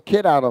just pulled a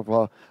kid out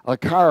of a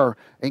car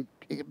and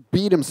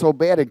beat him so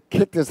bad and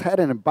kicked his head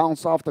in and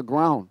bounced off the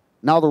ground.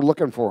 Now they're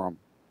looking for him.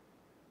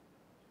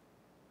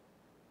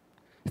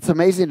 It's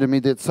amazing to me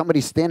that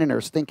somebody's standing there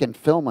stinking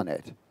filming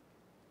it.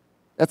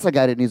 That's the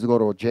guy that needs to go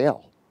to a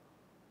jail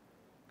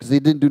because he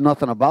didn't do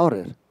nothing about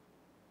it.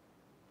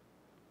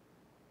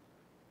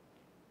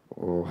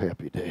 Oh,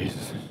 happy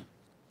days.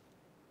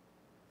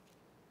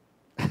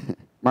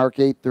 Mark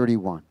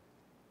 8:31.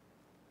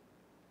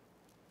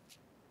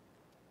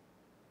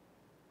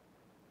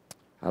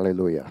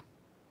 Hallelujah.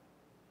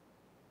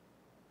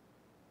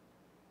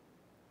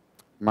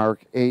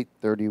 Mark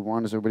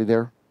 8:31. Is everybody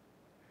there?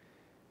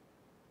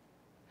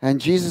 And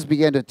Jesus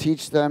began to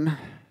teach them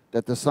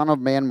that the Son of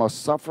Man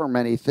must suffer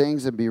many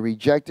things and be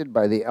rejected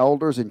by the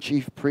elders and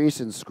chief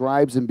priests and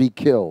scribes and be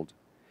killed,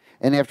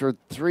 and after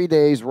 3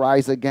 days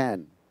rise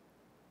again.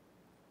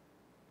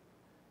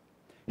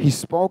 He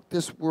spoke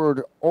this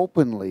word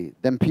openly.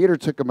 Then Peter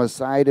took him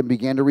aside and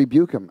began to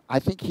rebuke him. I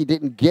think he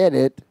didn't get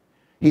it.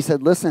 He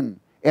said,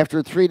 listen,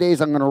 after 3 days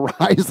I'm going to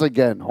rise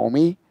again,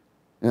 homie.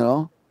 You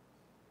know?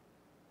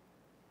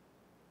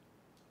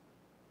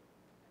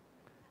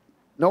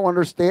 No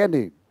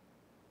understanding.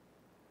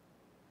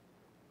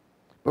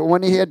 But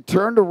when he had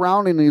turned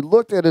around and he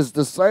looked at his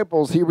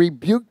disciples, he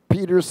rebuked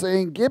Peter,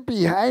 saying, get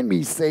behind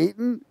me,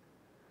 Satan,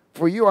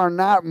 for you are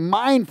not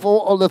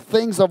mindful of the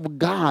things of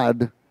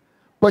God,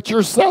 but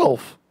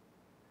yourself,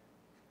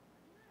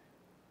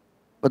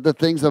 but the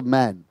things of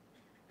men,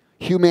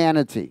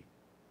 humanity,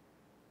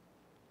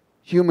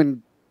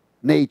 human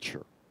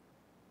nature,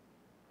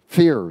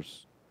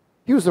 fears.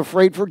 He was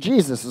afraid for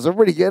Jesus. Does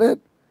everybody get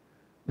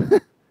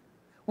it?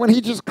 When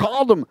he just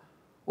called him,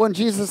 when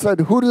Jesus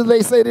said, who do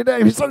they say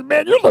today? He said,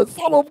 man, you're the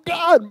Son of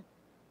God.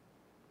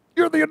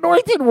 You're the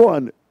anointed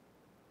one.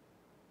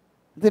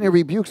 Then he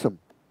rebukes him.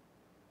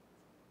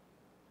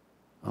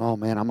 Oh,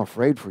 man, I'm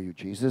afraid for you,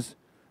 Jesus.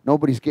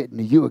 Nobody's getting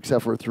to you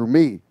except for through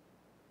me.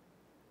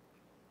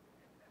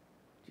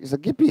 He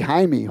said, get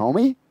behind me,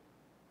 homie.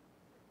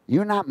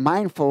 You're not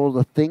mindful of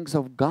the things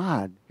of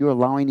God. You're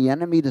allowing the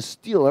enemy to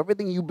steal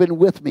everything you've been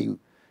with me,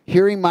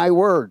 hearing my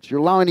words.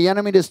 You're allowing the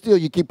enemy to steal.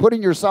 You keep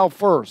putting yourself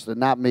first and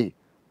not me.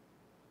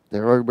 Did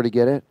everybody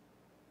get it?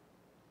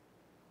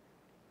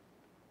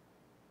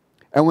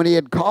 And when he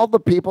had called the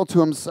people to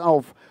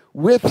himself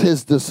with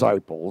his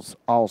disciples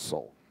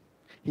also,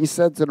 he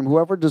said to them,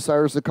 whoever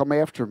desires to come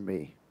after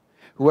me,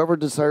 whoever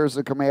desires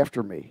to come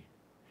after me,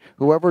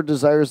 whoever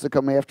desires to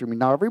come after me.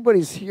 Now,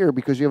 everybody's here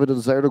because you have a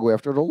desire to go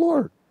after the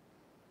Lord.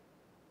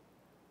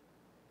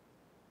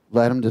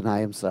 Let him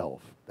deny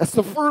himself. That's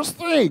the first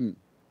thing.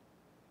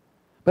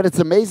 But it's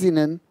amazing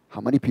in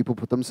how many people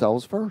put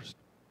themselves first.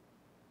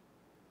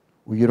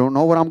 Well, you don't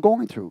know what I'm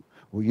going through.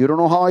 Well, you don't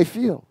know how I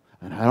feel.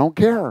 And I don't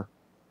care.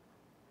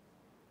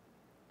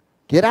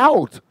 Get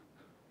out.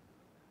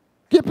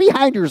 Get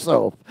behind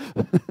yourself.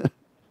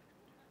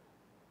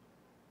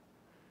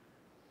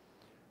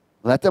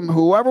 Let them,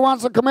 whoever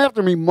wants to come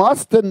after me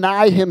must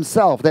deny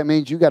himself. That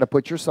means you got to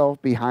put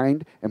yourself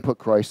behind and put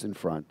Christ in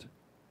front.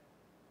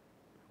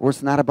 Or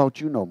it's not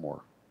about you no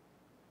more.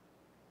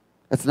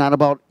 It's not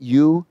about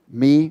you,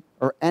 me,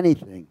 or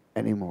anything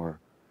anymore.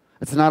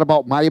 It's not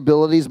about my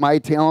abilities, my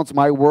talents,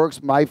 my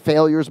works, my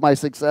failures, my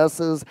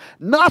successes.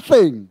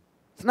 Nothing.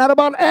 It's not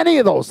about any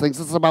of those things.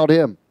 It's about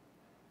him.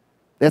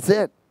 That's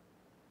it.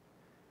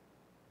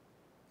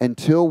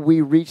 Until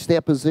we reach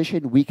that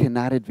position, we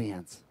cannot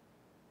advance.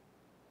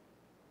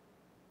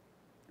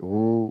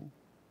 Ooh.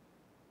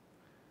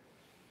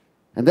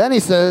 And then he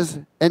says,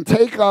 and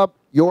take up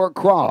your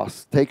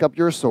cross, take up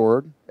your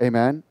sword,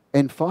 amen,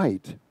 and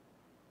fight.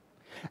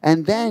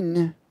 And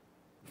then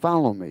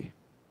follow me.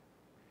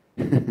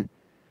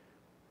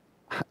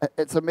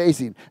 It's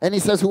amazing. And he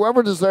says,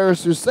 whoever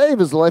desires to save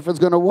his life is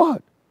going to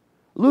what?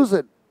 Lose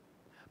it.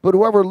 But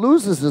whoever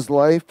loses his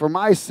life for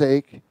my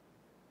sake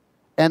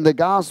and the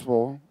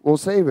gospel will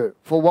save it.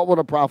 For what would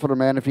it profit a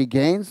man if he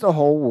gains the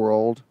whole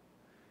world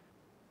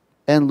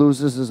and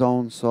loses his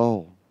own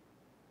soul?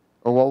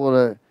 Or what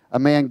would a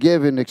man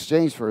give in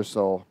exchange for his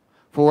soul?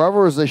 For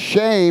whoever is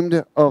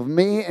ashamed of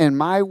me and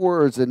my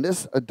words in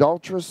this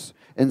adulterous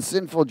and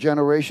sinful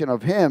generation,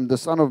 of him, the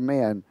Son of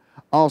Man,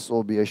 also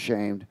will be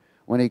ashamed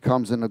when he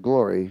comes in the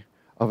glory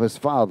of his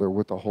Father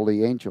with the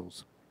holy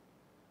angels.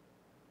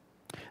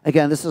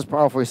 Again, this is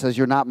powerful. He says,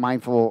 you're not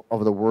mindful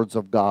of the words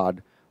of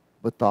God,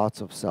 but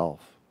thoughts of self.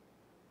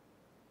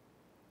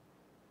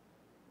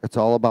 It's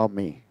all about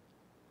me.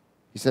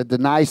 He said,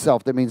 deny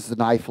self. That means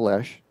deny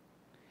flesh.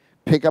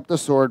 Pick up the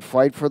sword,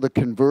 fight for the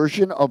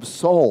conversion of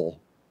soul.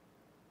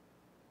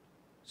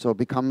 So it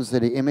becomes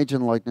the image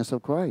and likeness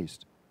of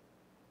Christ.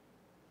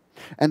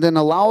 And then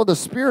allow the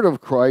Spirit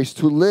of Christ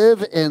to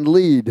live and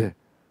lead.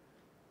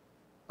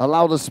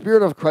 Allow the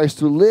Spirit of Christ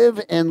to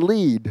live and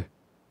lead.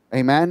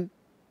 Amen?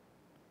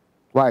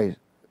 Why?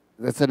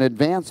 That's an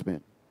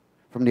advancement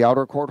from the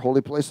outer court,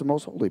 holy place, to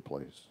most holy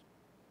place.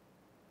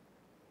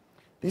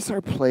 These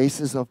are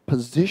places of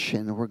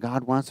position where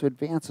God wants to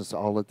advance us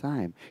all the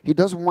time. He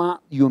doesn't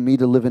want you and me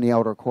to live in the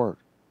outer court.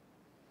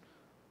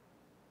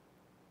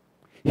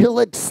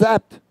 He'll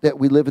accept that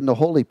we live in the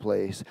holy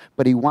place,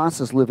 but he wants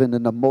us living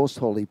in the most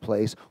holy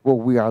place where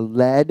we are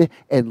led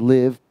and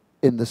live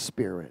in the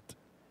Spirit.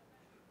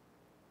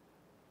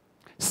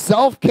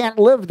 Self can't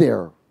live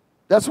there.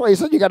 That's why he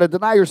said you got to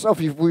deny yourself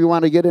if you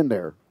want to get in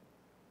there.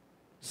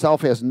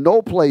 Self has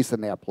no place in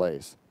that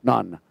place.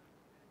 None.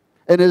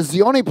 And it is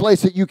the only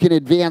place that you can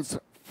advance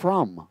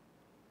from.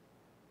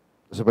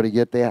 Does everybody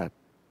get that?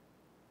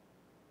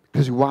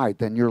 Because why?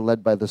 Then you're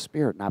led by the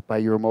Spirit, not by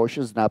your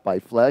emotions, not by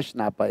flesh,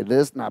 not by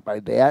this, not by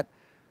that.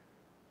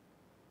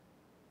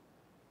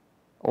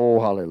 Oh,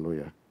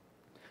 hallelujah.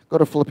 Go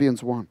to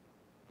Philippians 1.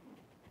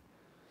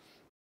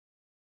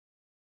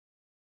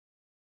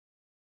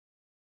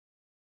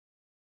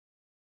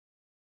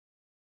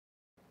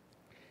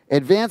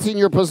 Advancing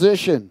your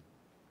position.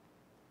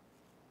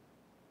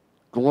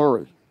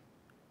 Glory.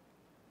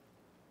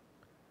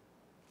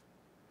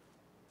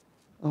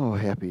 Oh,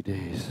 happy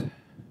days.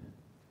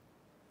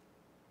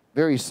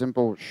 Very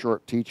simple,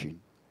 short teaching.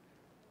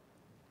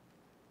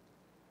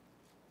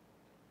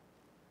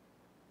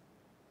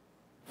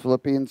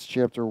 Philippians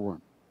chapter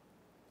 1.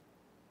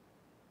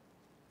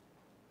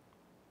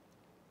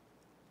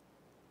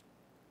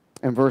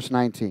 And verse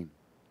 19.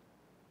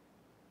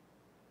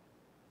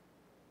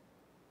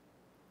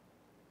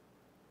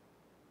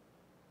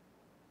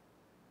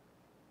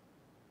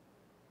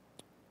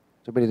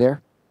 Somebody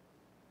there?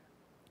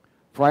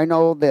 For I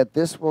know that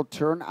this will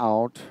turn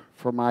out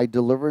for my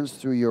deliverance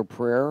through your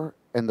prayer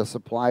and the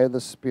supply of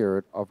the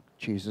Spirit of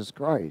Jesus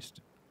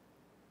Christ.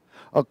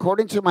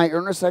 According to my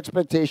earnest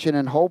expectation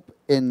and hope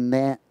in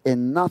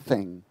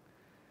nothing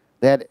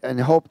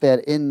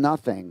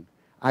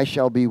I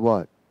shall be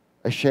what?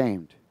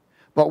 Ashamed.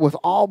 But with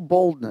all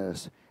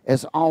boldness,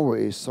 as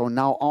always, so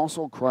now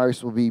also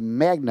Christ will be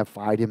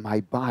magnified in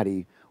my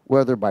body,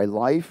 whether by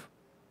life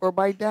or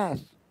by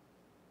death.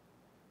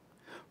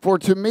 For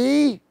to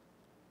me,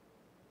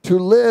 to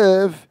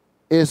live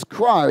is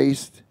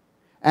Christ,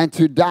 and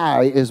to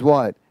die is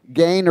what?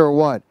 Gain or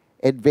what?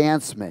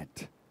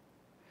 Advancement.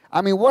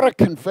 I mean, what a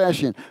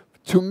confession.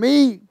 To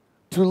me,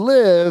 to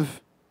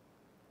live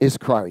is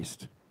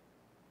Christ,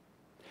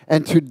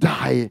 and to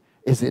die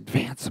is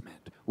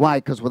advancement. Why?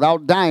 Because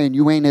without dying,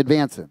 you ain't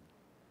advancing,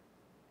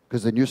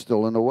 because then you're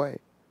still in the way.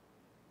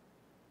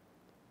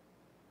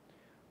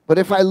 But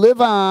if I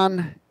live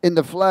on in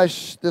the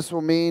flesh, this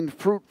will mean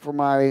fruit for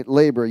my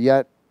labor,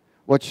 yet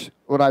what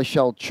I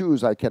shall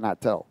choose I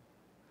cannot tell.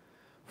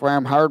 For I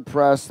am hard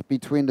pressed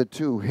between the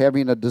two,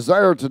 having a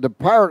desire to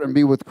depart and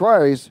be with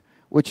Christ,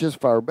 which is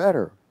far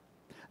better.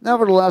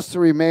 Nevertheless, to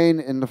remain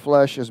in the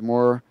flesh is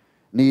more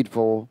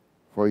needful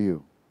for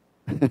you.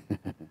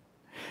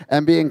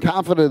 And being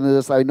confident in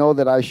this, I know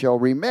that I shall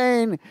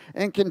remain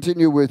and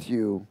continue with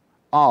you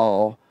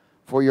all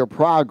for your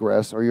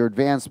progress or your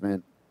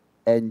advancement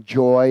and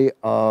joy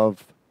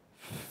of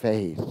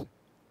faith,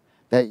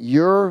 that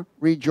your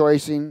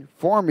rejoicing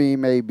for me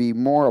may be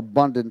more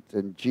abundant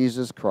in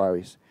Jesus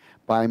Christ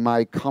by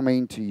my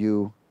coming to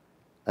you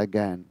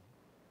again.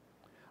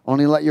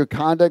 Only let your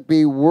conduct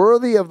be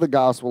worthy of the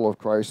gospel of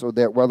Christ, so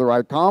that whether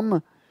I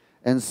come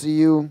and see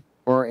you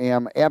or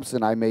am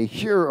absent, I may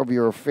hear of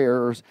your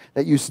affairs,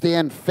 that you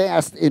stand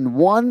fast in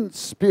one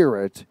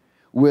spirit,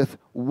 with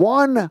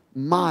one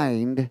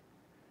mind,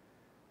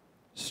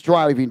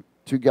 striving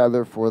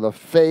together for the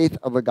faith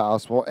of the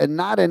gospel, and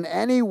not in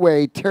any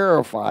way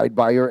terrified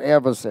by your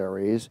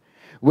adversaries,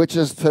 which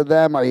is to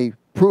them a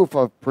proof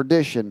of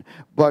perdition,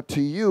 but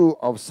to you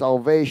of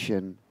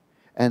salvation,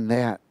 and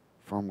that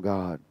from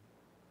God.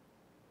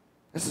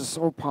 This is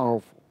so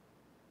powerful.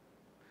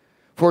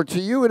 For to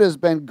you it has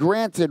been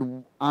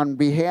granted on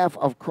behalf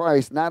of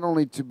Christ not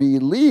only to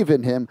believe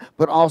in him,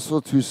 but also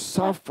to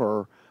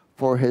suffer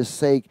for his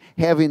sake,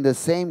 having the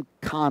same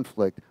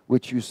conflict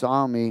which you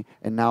saw in me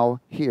and now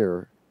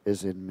here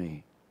is in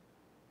me.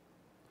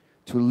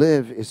 To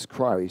live is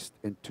Christ,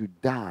 and to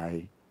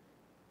die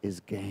is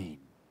gain.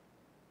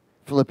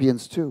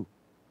 Philippians 2.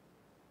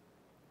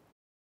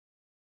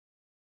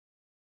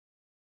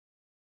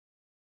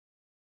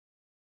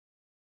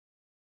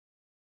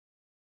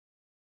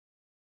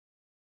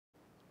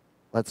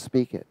 Let's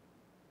speak it.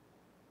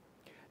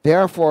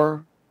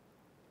 Therefore,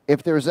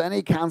 if there's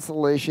any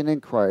consolation in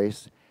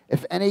Christ,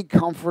 if any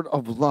comfort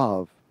of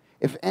love,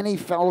 if any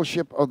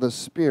fellowship of the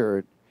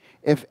Spirit,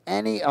 if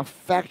any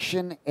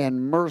affection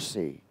and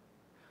mercy,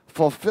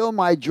 fulfill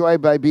my joy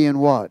by being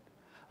what?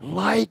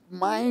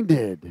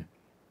 Like-minded,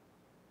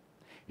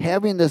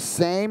 having the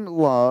same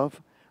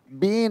love,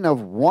 being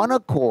of one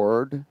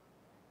accord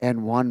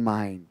and one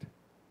mind.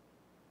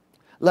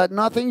 Let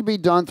nothing be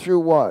done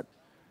through what?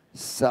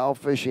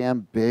 Selfish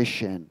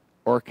ambition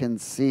or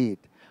conceit,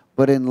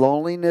 but in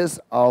lowliness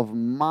of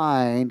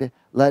mind,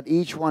 let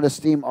each one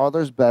esteem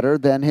others better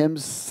than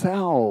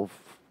himself.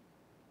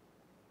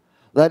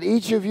 Let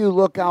each of you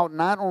look out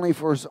not only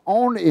for his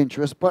own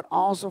interest, but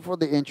also for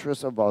the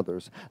interests of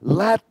others.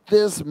 Let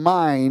this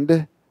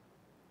mind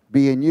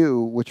be in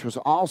you, which was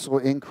also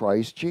in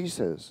Christ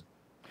Jesus,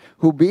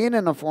 who being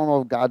in the form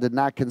of God did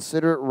not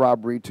consider it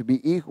robbery to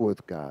be equal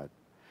with God,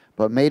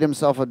 but made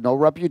himself of no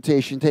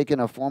reputation,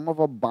 taking a form of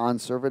a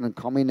bondservant and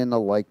coming in the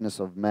likeness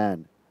of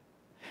men.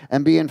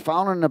 And being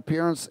found in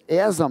appearance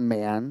as a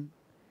man,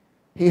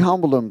 he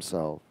humbled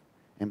himself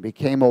and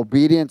became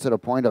obedient to the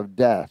point of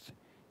death,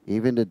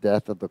 even the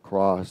death of the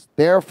cross.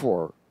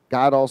 Therefore,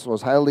 God also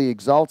has highly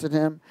exalted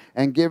him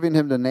and given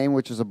him the name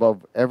which is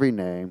above every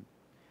name,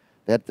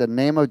 that the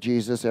name of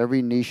Jesus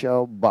every knee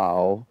shall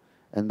bow,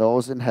 and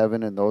those in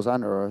heaven and those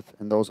on earth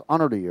and those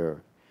under the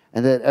earth,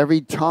 and that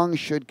every tongue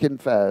should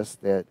confess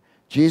that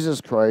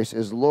Jesus Christ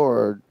is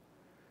Lord,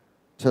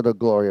 to the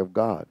glory of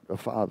God the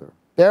Father.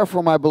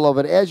 Therefore, my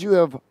beloved, as you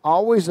have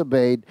always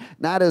obeyed,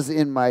 not as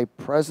in my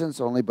presence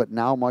only, but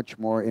now much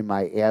more in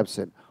my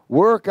absence,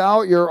 work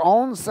out your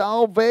own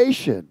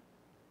salvation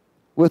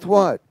with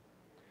what?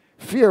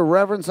 Fear,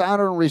 reverence,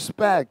 honor, and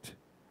respect,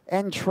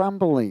 and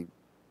trembling.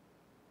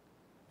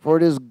 For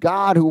it is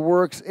God who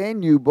works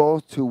in you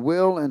both to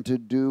will and to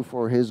do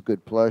for his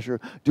good pleasure.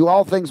 Do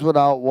all things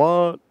without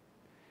what?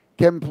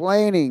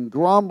 Complaining,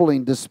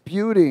 grumbling,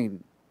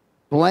 disputing,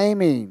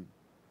 blaming,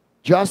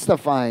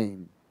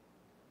 justifying,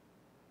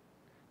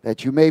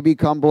 that you may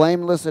become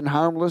blameless and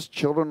harmless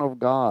children of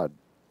God,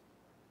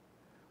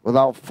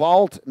 without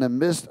fault in the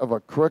midst of a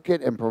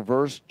crooked and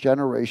perverse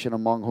generation,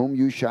 among whom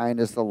you shine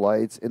as the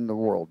lights in the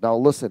world. Now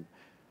listen,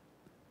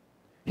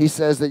 he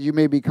says that you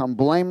may become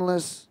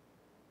blameless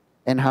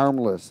and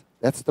harmless.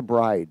 That's the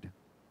bride.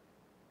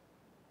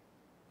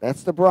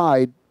 That's the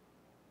bride.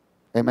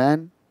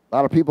 Amen? A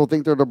lot of people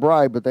think they're the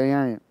bride, but they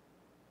aren't.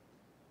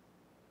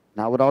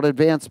 Not without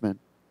advancement.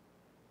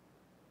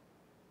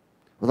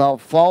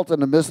 Without fault in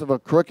the midst of a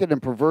crooked and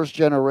perverse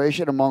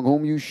generation, among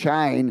whom you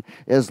shine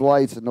as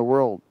lights in the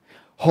world,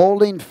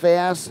 holding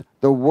fast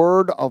the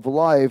word of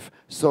life,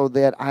 so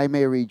that I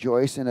may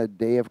rejoice in the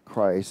day of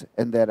Christ,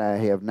 and that I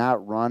have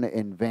not run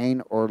in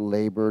vain or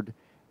labored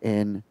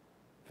in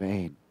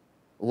vain.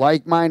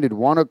 Like-minded,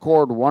 one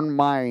accord, one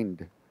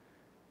mind,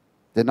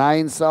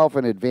 denying self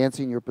and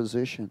advancing your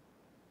position.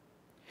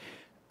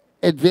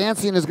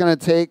 Advancing is going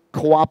to take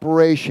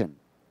cooperation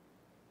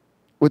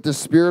with the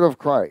Spirit of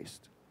Christ.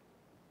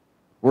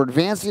 We're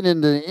advancing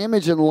into the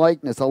image and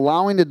likeness,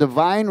 allowing the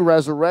divine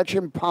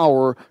resurrection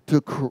power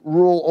to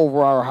rule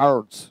over our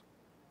hearts.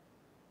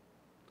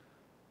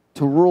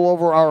 To rule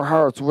over our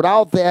hearts.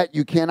 Without that,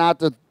 you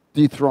cannot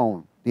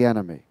dethrone the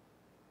enemy.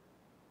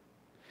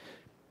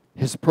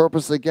 His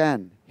purpose,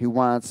 again, he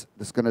wants,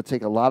 it's going to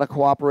take a lot of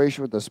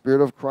cooperation with the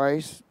Spirit of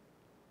Christ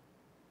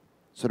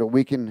so that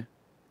we can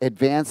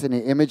advance in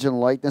the image and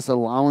likeness,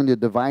 allowing the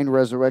divine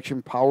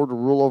resurrection power to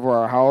rule over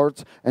our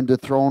hearts and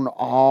dethrone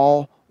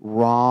all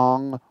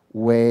wrong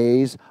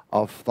ways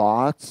of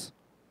thoughts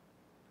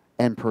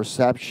and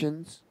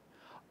perceptions,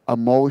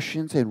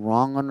 emotions, and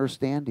wrong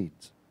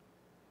understandings.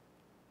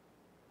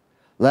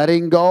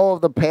 Letting go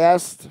of the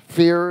past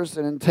fears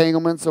and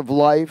entanglements of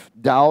life,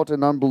 doubt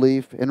and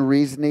unbelief, and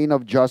reasoning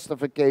of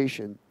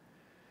justification,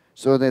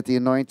 so that the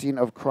anointing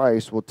of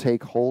Christ will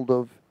take hold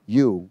of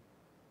you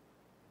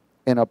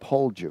and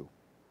uphold you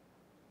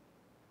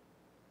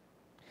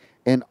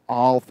in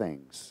all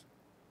things,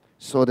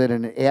 so that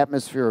an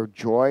atmosphere of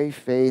joy,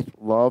 faith,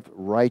 love,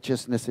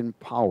 righteousness, and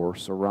power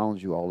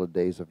surrounds you all the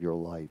days of your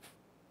life.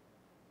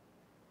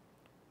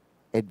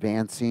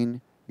 Advancing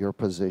your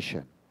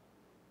position.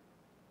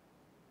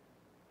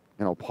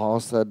 You know, Paul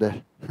said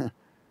that,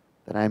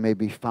 that I may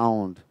be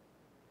found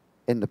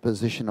in the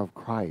position of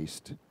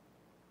Christ,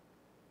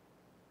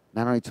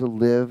 not only to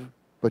live,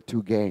 but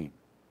to gain.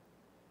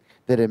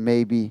 That it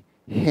may be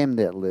him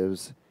that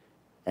lives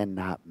and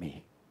not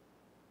me.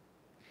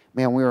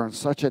 Man, we are in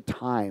such a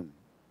time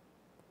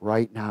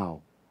right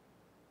now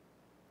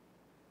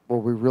where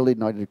we really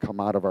need to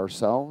come out of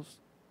ourselves,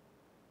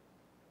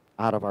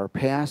 out of our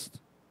past,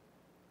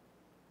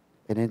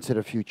 and into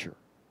the future.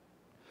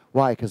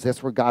 Why? Because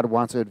that's where God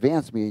wants to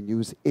advance me and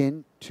use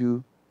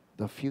into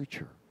the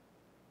future.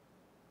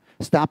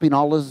 Stopping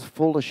all this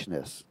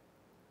foolishness.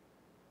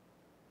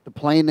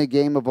 Playing the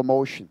game of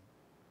emotion.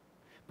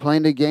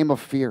 Playing the game of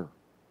fear.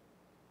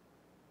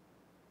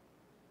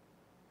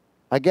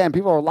 Again,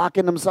 people are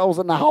locking themselves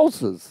in the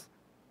houses.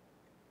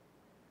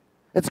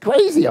 It's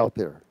crazy out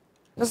there.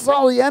 This is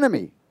all the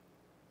enemy.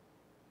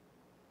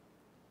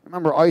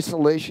 Remember,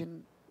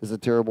 isolation is a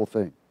terrible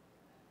thing.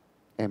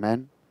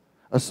 Amen?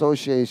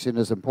 Association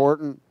is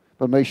important,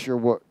 but make sure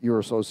what you're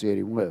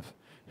associating with.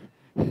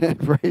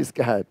 Praise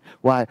God.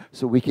 Why?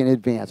 So we can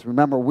advance.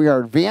 Remember, we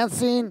are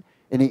advancing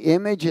in the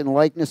image and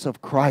likeness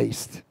of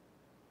Christ.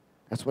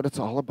 That's what it's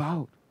all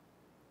about.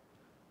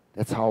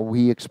 That's how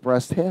we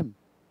expressed him.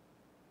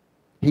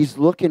 He's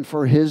looking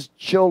for his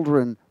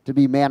children to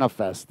be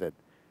manifested.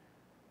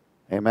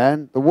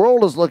 Amen? The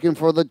world is looking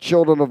for the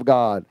children of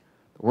God.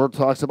 The word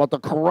talks about the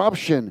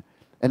corruption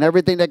and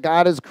everything that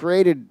God has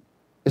created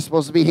is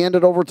supposed to be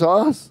handed over to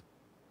us.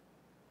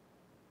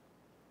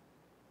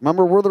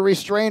 Remember, we're the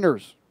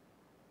restrainers.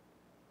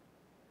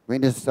 We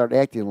need to start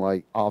acting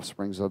like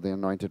offsprings of the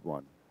Anointed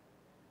One.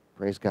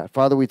 Praise God.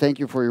 Father, we thank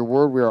you for your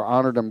word. We are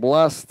honored and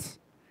blessed.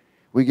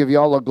 We give you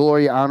all the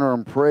glory, honor,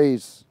 and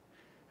praise.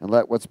 And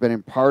let what's been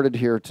imparted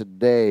here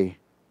today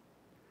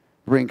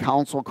bring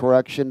counsel,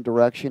 correction,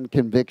 direction,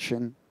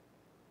 conviction,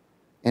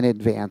 and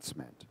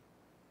advancement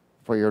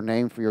for your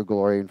name, for your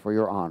glory, and for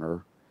your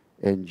honor.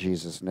 In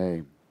Jesus'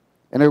 name.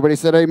 And everybody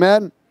said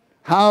amen.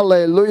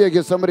 Hallelujah.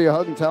 Give somebody a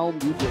hug and tell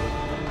them you did it.